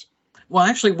words. Well,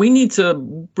 actually, we need to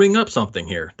bring up something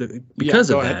here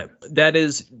because of that. Ahead. That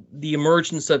is the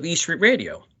emergence of E Street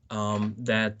Radio.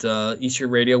 That E Street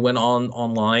Radio went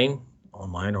online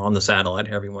or on the satellite,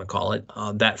 however you want to call it,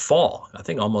 that fall. I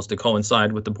think almost to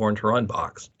coincide with the Born to Run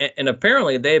box. And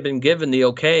apparently they had been given the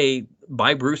okay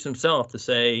by Bruce himself to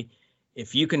say,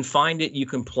 if you can find it, you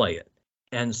can play it.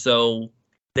 And so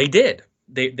they did.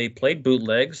 They played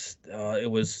bootlegs.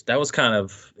 It was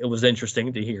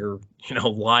interesting to hear,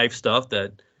 live stuff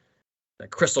that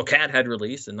Crystal Cat had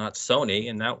released and not Sony,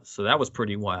 and that was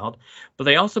pretty wild. But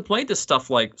they also played this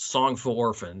stuff like Song for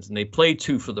Orphans, and they played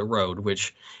Two for the Road,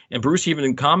 and Bruce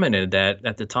even commented that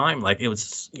at the time, like it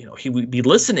was, he would be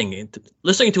listening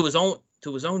to his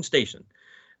own station.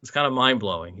 It's kind of mind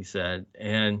blowing, he said,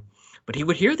 but he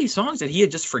would hear these songs that he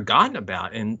had just forgotten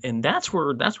about, and that's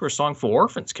where Song for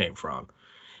Orphans came from.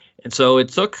 And so it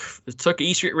took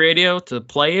E Street Radio to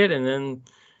play it, and then.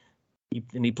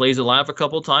 He plays it live a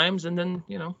couple of times, and then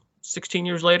 16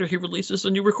 years later he releases a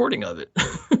new recording of it.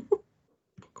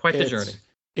 Quite the journey.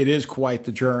 It is quite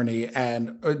the journey.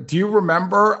 And do you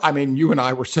remember? I mean, you and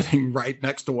I were sitting right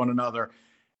next to one another.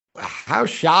 How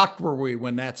shocked were we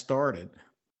when that started?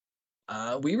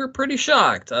 We were pretty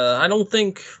shocked. I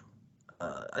think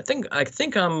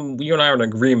you and I are in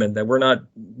agreement that we're not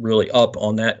really up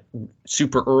on that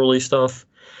super early stuff.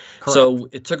 Correct. So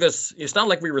it took us, it's not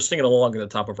like we were singing along at the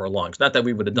top of our lungs. Not that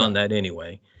we would have done that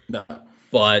anyway. No.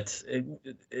 But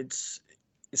it's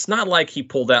not like he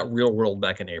pulled out Real World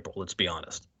back in April, let's be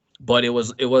honest. But it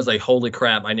was a holy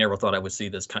crap, I never thought I would see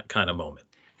this kind of moment.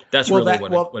 That's what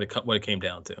it came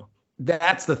down to.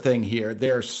 That's the thing here.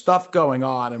 There's stuff going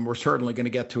on, and we're certainly going to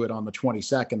get to it on the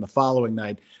 22nd, the following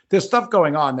night. There's stuff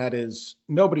going on that is,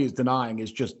 nobody is denying,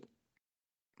 is just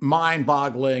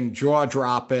mind-boggling,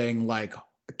 jaw-dropping, like,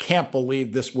 can't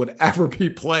believe this would ever be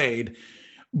played.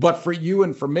 But for you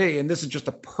and for me, and this is just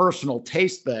a personal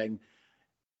taste thing,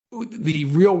 the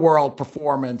Real World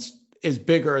performance is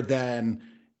bigger than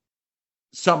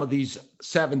some of these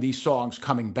 70s songs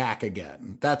coming back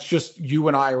again. That's just, you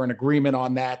and I are in agreement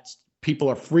on that. People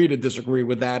are free to disagree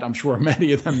with that. I'm sure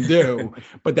many of them do,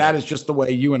 but that is just the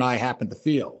way you and I happen to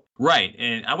feel. Right.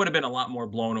 And I would have been a lot more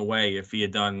blown away if he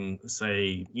had done,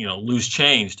 say, Loose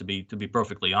Change, to be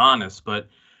perfectly honest. But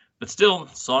still,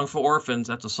 Song for Orphans,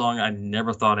 that's a song I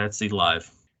never thought I'd see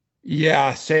live.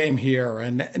 Yeah, same here.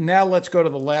 And now let's go to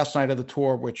the last night of the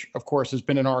tour, which, of course, has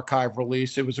been an archive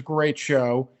release. It was a great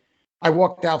show. I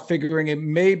walked out figuring it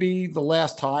may be the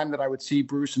last time that I would see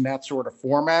Bruce in that sort of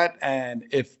format. And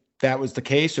if that was the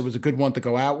case, it was a good one to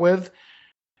go out with.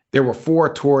 There were 4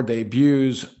 tour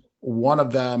debuts. One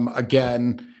of them,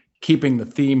 again, keeping the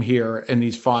theme here in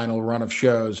these final run of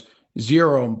shows,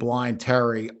 Zero and Blind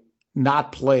Terry,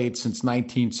 not played since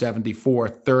 1974,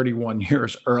 31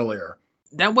 years earlier.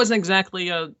 That wasn't exactly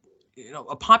a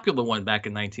popular one back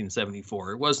in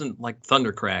 1974. It wasn't like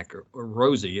Thundercrack or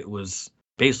Rosie. It was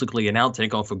basically an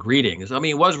outtake off of Greetings. I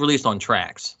mean, it was released on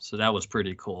tracks, so that was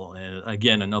pretty cool. And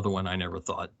again, another one I never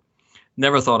thought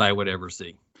I would ever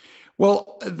see.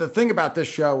 Well, the thing about this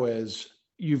show is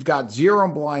you've got Zero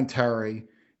and Blind Terry,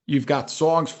 you've got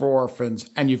Songs for Orphans,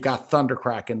 and you've got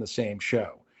Thundercrack in the same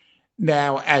show.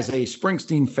 Now, as a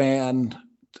Springsteen fan,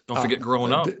 don't forget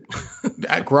Growing Up.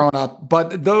 Growing Up,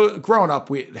 but Growing Up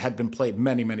we had been played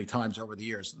many, many times over the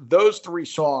years. Those 3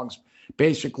 songs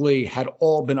basically had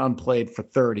all been unplayed for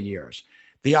 30 years.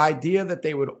 the idea that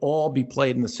they would all be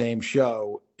played in the same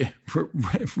show,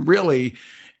 really,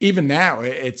 even now,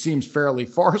 it seems fairly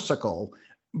farcical,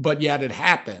 but yet it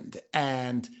happened.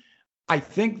 And I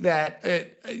think that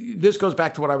this goes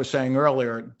back to what I was saying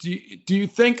earlier. Do you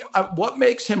think what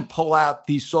makes him pull out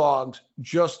these songs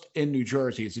just in New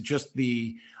Jersey? Is it just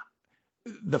the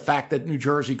fact that New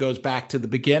Jersey goes back to the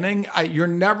beginning? You're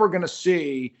never going to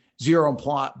see Zero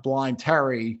and Blind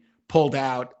Terry pulled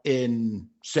out in,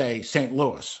 say, St.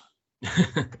 Louis.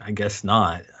 I guess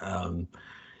not.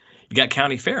 You got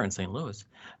County Fair in St. Louis.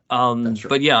 That's right.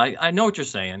 But yeah, I know what you're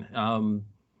saying.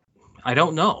 I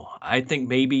don't know. I think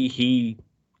maybe he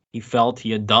felt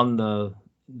he had done the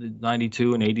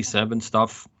 92 and 87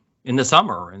 stuff in the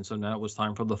summer, and so now it was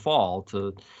time for the fall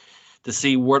to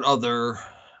see what other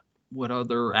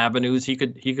avenues he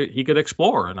could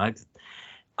explore. And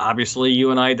obviously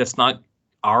you and I, that's not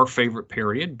our favorite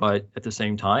period, but at the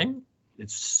same time,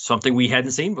 it's something we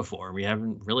hadn't seen before. We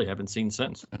haven't seen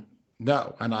since.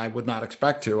 No, and I would not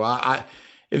expect to.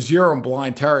 If Zero and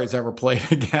Blind Terry's ever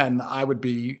played again, I would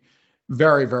be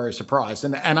very, very surprised.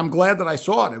 And I'm glad that I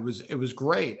saw it. It was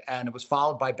great. And it was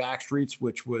followed by Backstreets,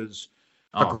 which was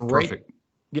a great,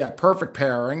 perfect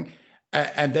pairing.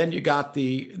 And then you got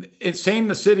Same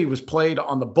the City was played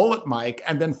on the Bullet mic,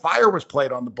 and then Fire was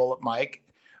played on the Bullet mic.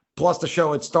 Plus the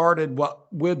show had started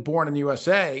with Born in the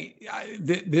USA.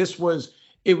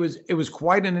 It was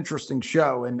quite an interesting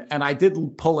show, and I did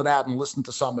pull it out and listen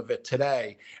to some of it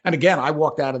today. And again, I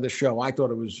walked out of the show. I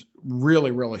thought it was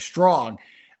really, really strong.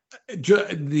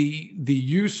 The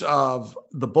use of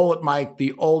the Bullet mic,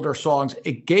 the older songs,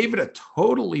 it gave it a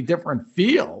totally different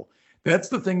feel. That's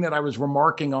the thing that I was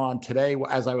remarking on today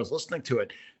as I was listening to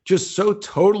it. Just so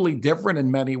totally different in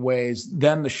many ways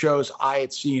than the shows I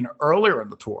had seen earlier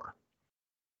in the tour.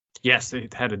 Yes,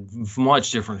 it had a much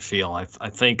different feel. I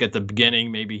think at the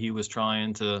beginning, maybe he was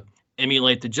trying to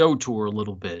emulate the Joe tour a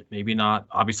little bit. Maybe not,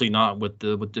 obviously not with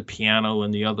the piano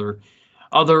and the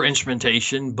other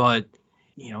instrumentation, but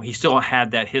he still had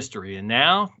that history. And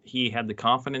now he had the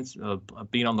confidence of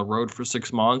being on the road for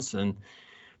 6 months and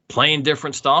playing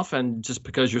different stuff. And just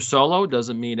because you're solo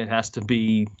doesn't mean it has to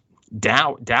be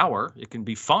dour. It can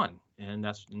be fun, and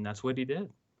that's what he did.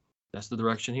 That's the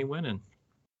direction he went in.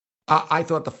 I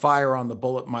thought the Fire on the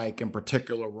Bullet mic in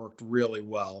particular worked really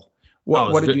well.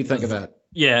 What did you think of that?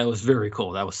 Yeah, it was very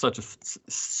cool. That was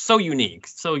so unique,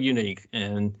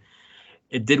 and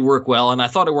it did work well. And I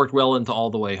thought it worked well into All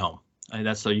the Way Home.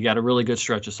 So you got a really good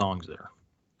stretch of songs there.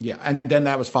 Yeah, and then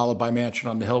that was followed by Mansion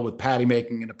on the Hill with Patty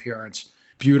making an appearance.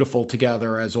 Beautiful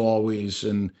together as always,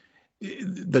 and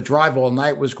the Drive All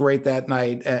Night was great that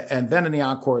night. And then in the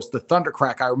encores, the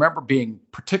Thundercrack, I remember being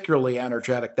particularly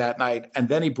energetic that night. And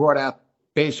then he brought out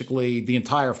basically the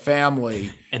entire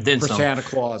family and then for some. Santa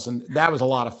Claus. And that was a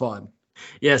lot of fun.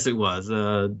 Yes, it was.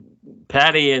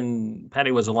 Patty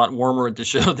was a lot warmer at the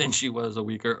show than she was a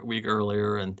week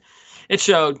earlier. And it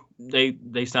showed.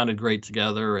 They sounded great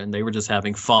together, and they were just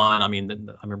having fun. I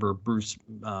mean, I remember Bruce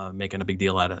making a big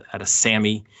deal out of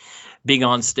Sammy being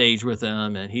on stage with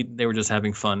them, and they were just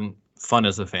having fun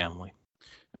as a family.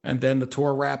 And then the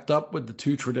tour wrapped up with the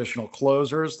two traditional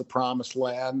closers, The Promised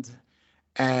Land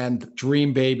and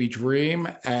Dream Baby Dream.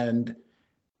 And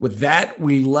with that,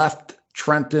 we left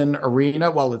Trenton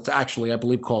Arena. Well, it's actually, I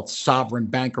believe, called Sovereign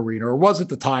Bank Arena, or was at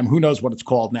the time. Who knows what it's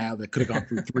called now? That could have gone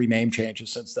through 3 name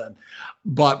changes since then.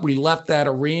 But we left that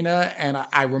arena, and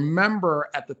I remember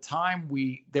at the time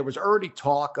there was already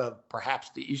talk of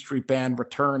perhaps the E Street Band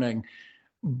returning.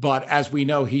 But as we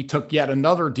know, he took yet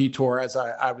another detour, as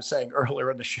I was saying earlier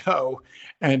in the show,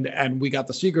 and we got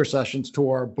the Seeger Sessions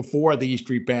tour before the E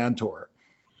Street Band tour.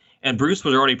 And Bruce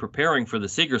was already preparing for the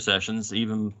Seeger Sessions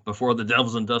even before the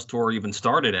Devils and Dust tour even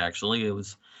started, actually. It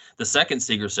was the second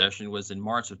Seeger Session was in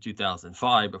March of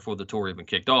 2005, before the tour even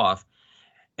kicked off.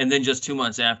 And then just 2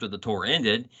 months after the tour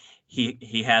ended,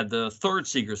 he had the third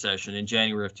Seeger Session in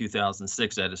January of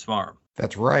 2006 at his farm.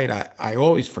 That's right. I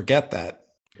always forget that.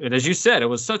 And as you said, it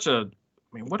was what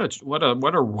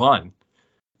a run.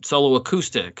 Solo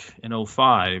acoustic in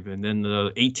 2005, and then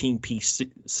the 18-piece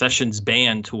Sessions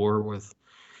band tour with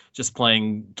just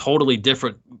playing totally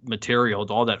different material,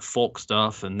 all that folk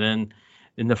stuff. And then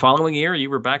in the following year, you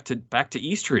were back to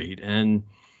E Street, and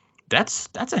that's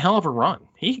a hell of a run.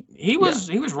 He was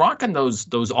rocking those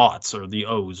aughts or the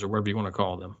O's or whatever you want to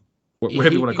call them.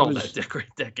 Whatever you want to call that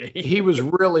great decade. He was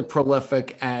really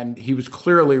prolific, and he was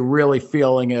clearly really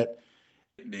feeling it.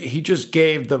 He just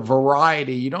gave the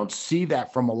variety. You don't see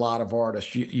that from a lot of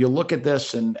artists. You look at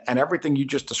this and everything you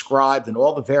just described and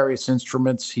all the various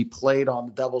instruments he played on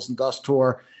the Devils and Dust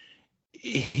tour.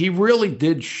 he really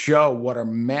did show what a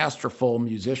masterful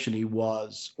musician he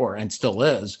was, and still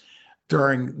is,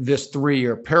 during this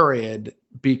 3-year period,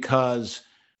 because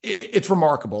it's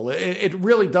remarkable. It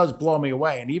really does blow me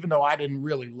away. And even though I didn't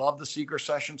really love the Seeger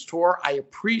Sessions tour, I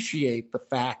appreciate the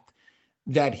fact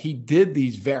that he did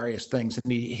these various things,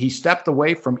 and he stepped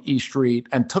away from E Street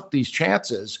and took these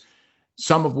chances,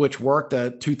 some of which worked.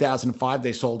 2005,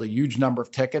 they sold a huge number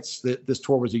of tickets. This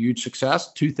tour was a huge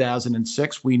success.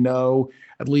 2006, we know,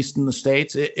 at least in the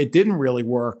States, it didn't really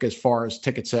work as far as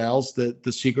ticket sales.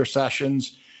 The Seeger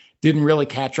Sessions didn't really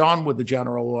catch on with the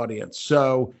general audience.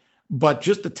 So, but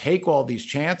just to take all these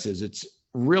chances, it's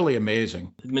really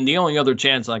amazing. I mean, the only other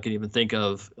chance I could even think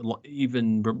of,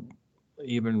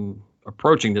 even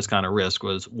approaching this kind of risk,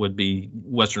 would be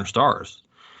Western Stars,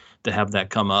 to have that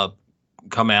come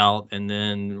out, and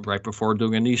then right before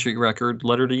doing an E Street record,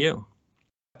 Letter to You.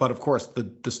 But of course, the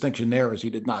distinction there is he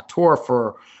did not tour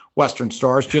for Western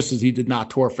Stars, just as he did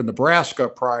not tour for Nebraska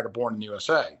prior to Born in the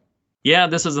USA. Yeah,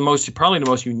 this is probably the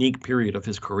most unique period of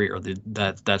his career,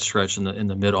 that stretch in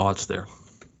the mid-aughts there.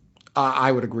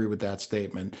 I would agree with that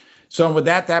statement. So with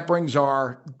that brings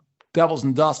our Devils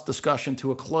and Dust discussion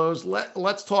to a close.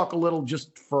 Let's talk a little,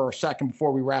 just for a second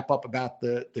before we wrap up, about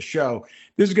the show.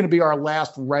 This is going to be our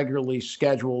last regularly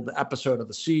scheduled episode of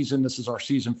the season. This is our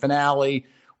season finale.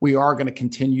 We are going to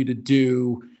continue to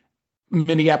do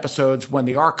mini episodes when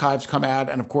the archives come out,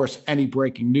 and of course any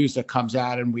breaking news that comes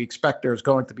out, and we expect there's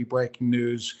going to be breaking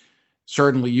news,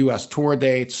 certainly U.S. tour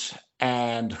dates,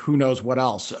 and who knows what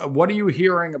else. What are you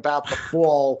hearing about the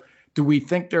fall? Do we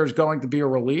think there's going to be a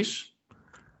release?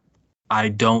 I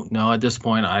don't know at this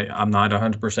point. I'm not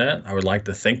 100%. I would like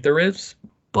to think there is,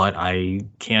 but I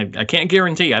can't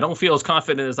guarantee. I don't feel as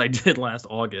confident as I did last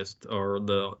August, or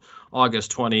the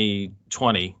August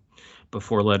 2020,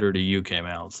 before Letter to You came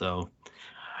out. So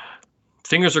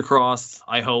fingers are crossed,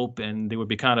 I hope, and it would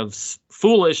be kind of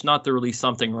foolish not to release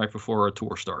something right before a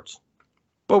tour starts.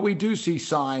 But we do see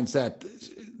signs that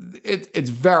it's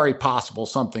very possible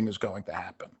something is going to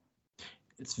happen.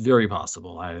 It's very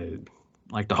possible. I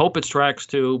like to hope it's tracks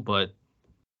too, but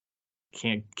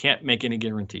can't make any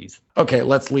guarantees. Okay,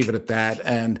 let's leave it at that.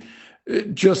 And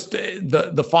just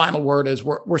the final word is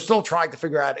we're still trying to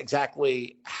figure out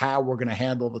exactly how we're going to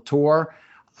handle the tour.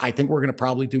 I think we're going to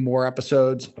probably do more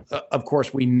episodes. Of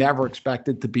course, we never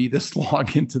expected to be this long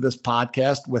into this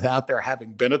podcast without there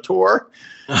having been a tour.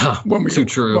 When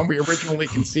we originally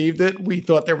conceived it, we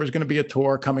thought there was going to be a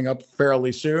tour coming up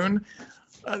fairly soon.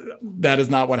 That is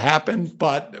not what happened,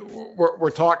 but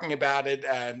we're talking about it,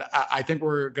 and I think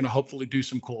we're going to hopefully do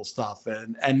some cool stuff.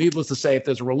 And needless to say, if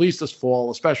there's a release this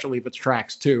fall, especially if it's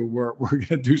tracks too, we're going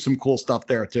to do some cool stuff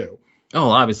there too. Oh,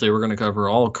 obviously, we're going to cover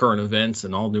all current events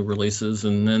and all new releases,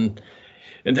 and then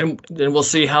we'll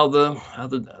see how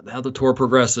the tour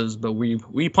progresses. But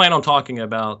we plan on talking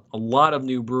about a lot of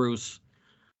new Bruce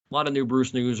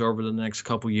news over the next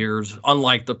couple years,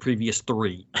 unlike the previous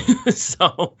 3.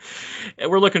 So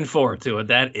we're looking forward to it.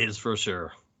 That is for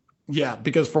sure. Yeah,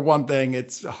 because for one thing,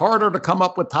 it's harder to come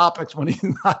up with topics when he's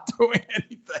not doing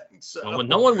anything. So when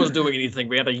no one was doing anything,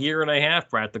 we had a year and a half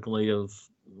practically of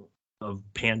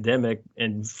pandemic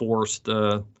enforced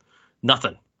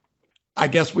nothing. I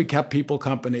guess we kept people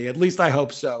company. At least I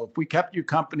hope so. If we kept you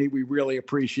company, we really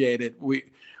appreciate it.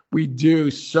 We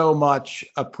do so much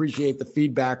appreciate the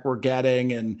feedback we're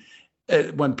getting. And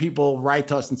when people write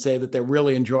to us and say that they're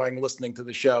really enjoying listening to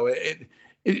the show,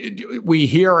 we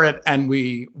hear it, and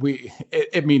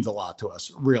it means a lot to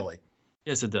us, really.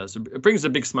 Yes, it does. It brings a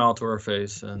big smile to our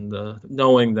face, and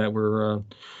knowing that we're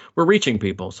reaching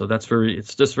people. So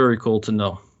it's just very cool to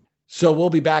know. So we'll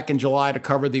be back in July to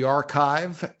cover the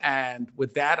archive. And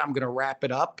with that, I'm going to wrap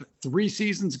it up. 3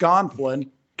 seasons gone,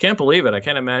 Flynn. Can't believe it. I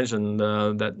can't imagine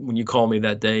that when you called me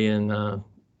that day in,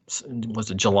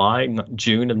 was it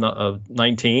June of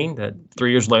 19, that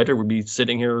 3 years later we'd be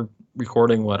sitting here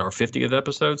recording, our 50th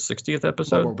episode, 60th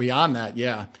episode? Well, we're beyond that,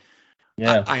 yeah.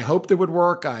 Yeah. I hoped it would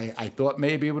work. I thought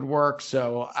maybe it would work.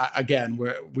 So again,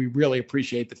 we really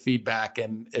appreciate the feedback.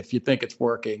 And if you think it's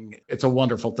working, it's a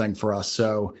wonderful thing for us.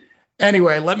 So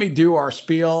anyway, let me do our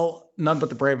spiel. None But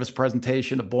the Bravest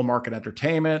presentation of Bull Market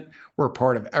Entertainment. We're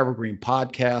part of Evergreen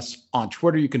Podcasts. On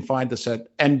Twitter, you can find us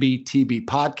at NBTB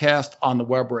Podcast. On the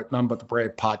web, we're at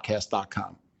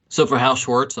nonebutthebravepodcast.com. So for Hal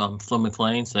Schwartz, I'm Flynn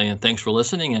McLean saying thanks for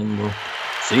listening, and we'll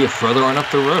see you further on up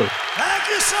the road. Thank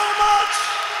you so much.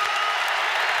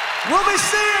 We'll be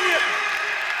seeing you.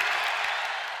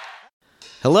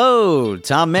 Hello,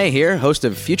 Tom May here, host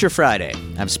of Future Friday.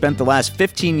 I've spent the last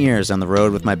 15 years on the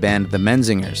road with my band, the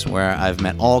Menzingers, where I've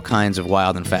met all kinds of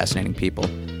wild and fascinating people.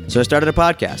 So I started a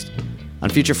podcast. On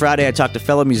Future Friday, I talk to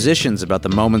fellow musicians about the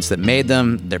moments that made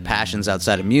them, their passions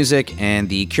outside of music, and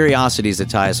the curiosities that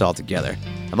tie us all together.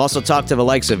 I've also talked to the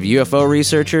likes of UFO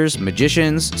researchers,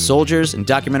 magicians, soldiers, and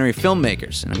documentary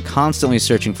filmmakers, and I'm constantly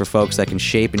searching for folks that can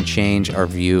shape and change our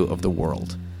view of the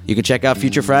world. You can check out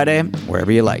Future Friday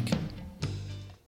wherever you like.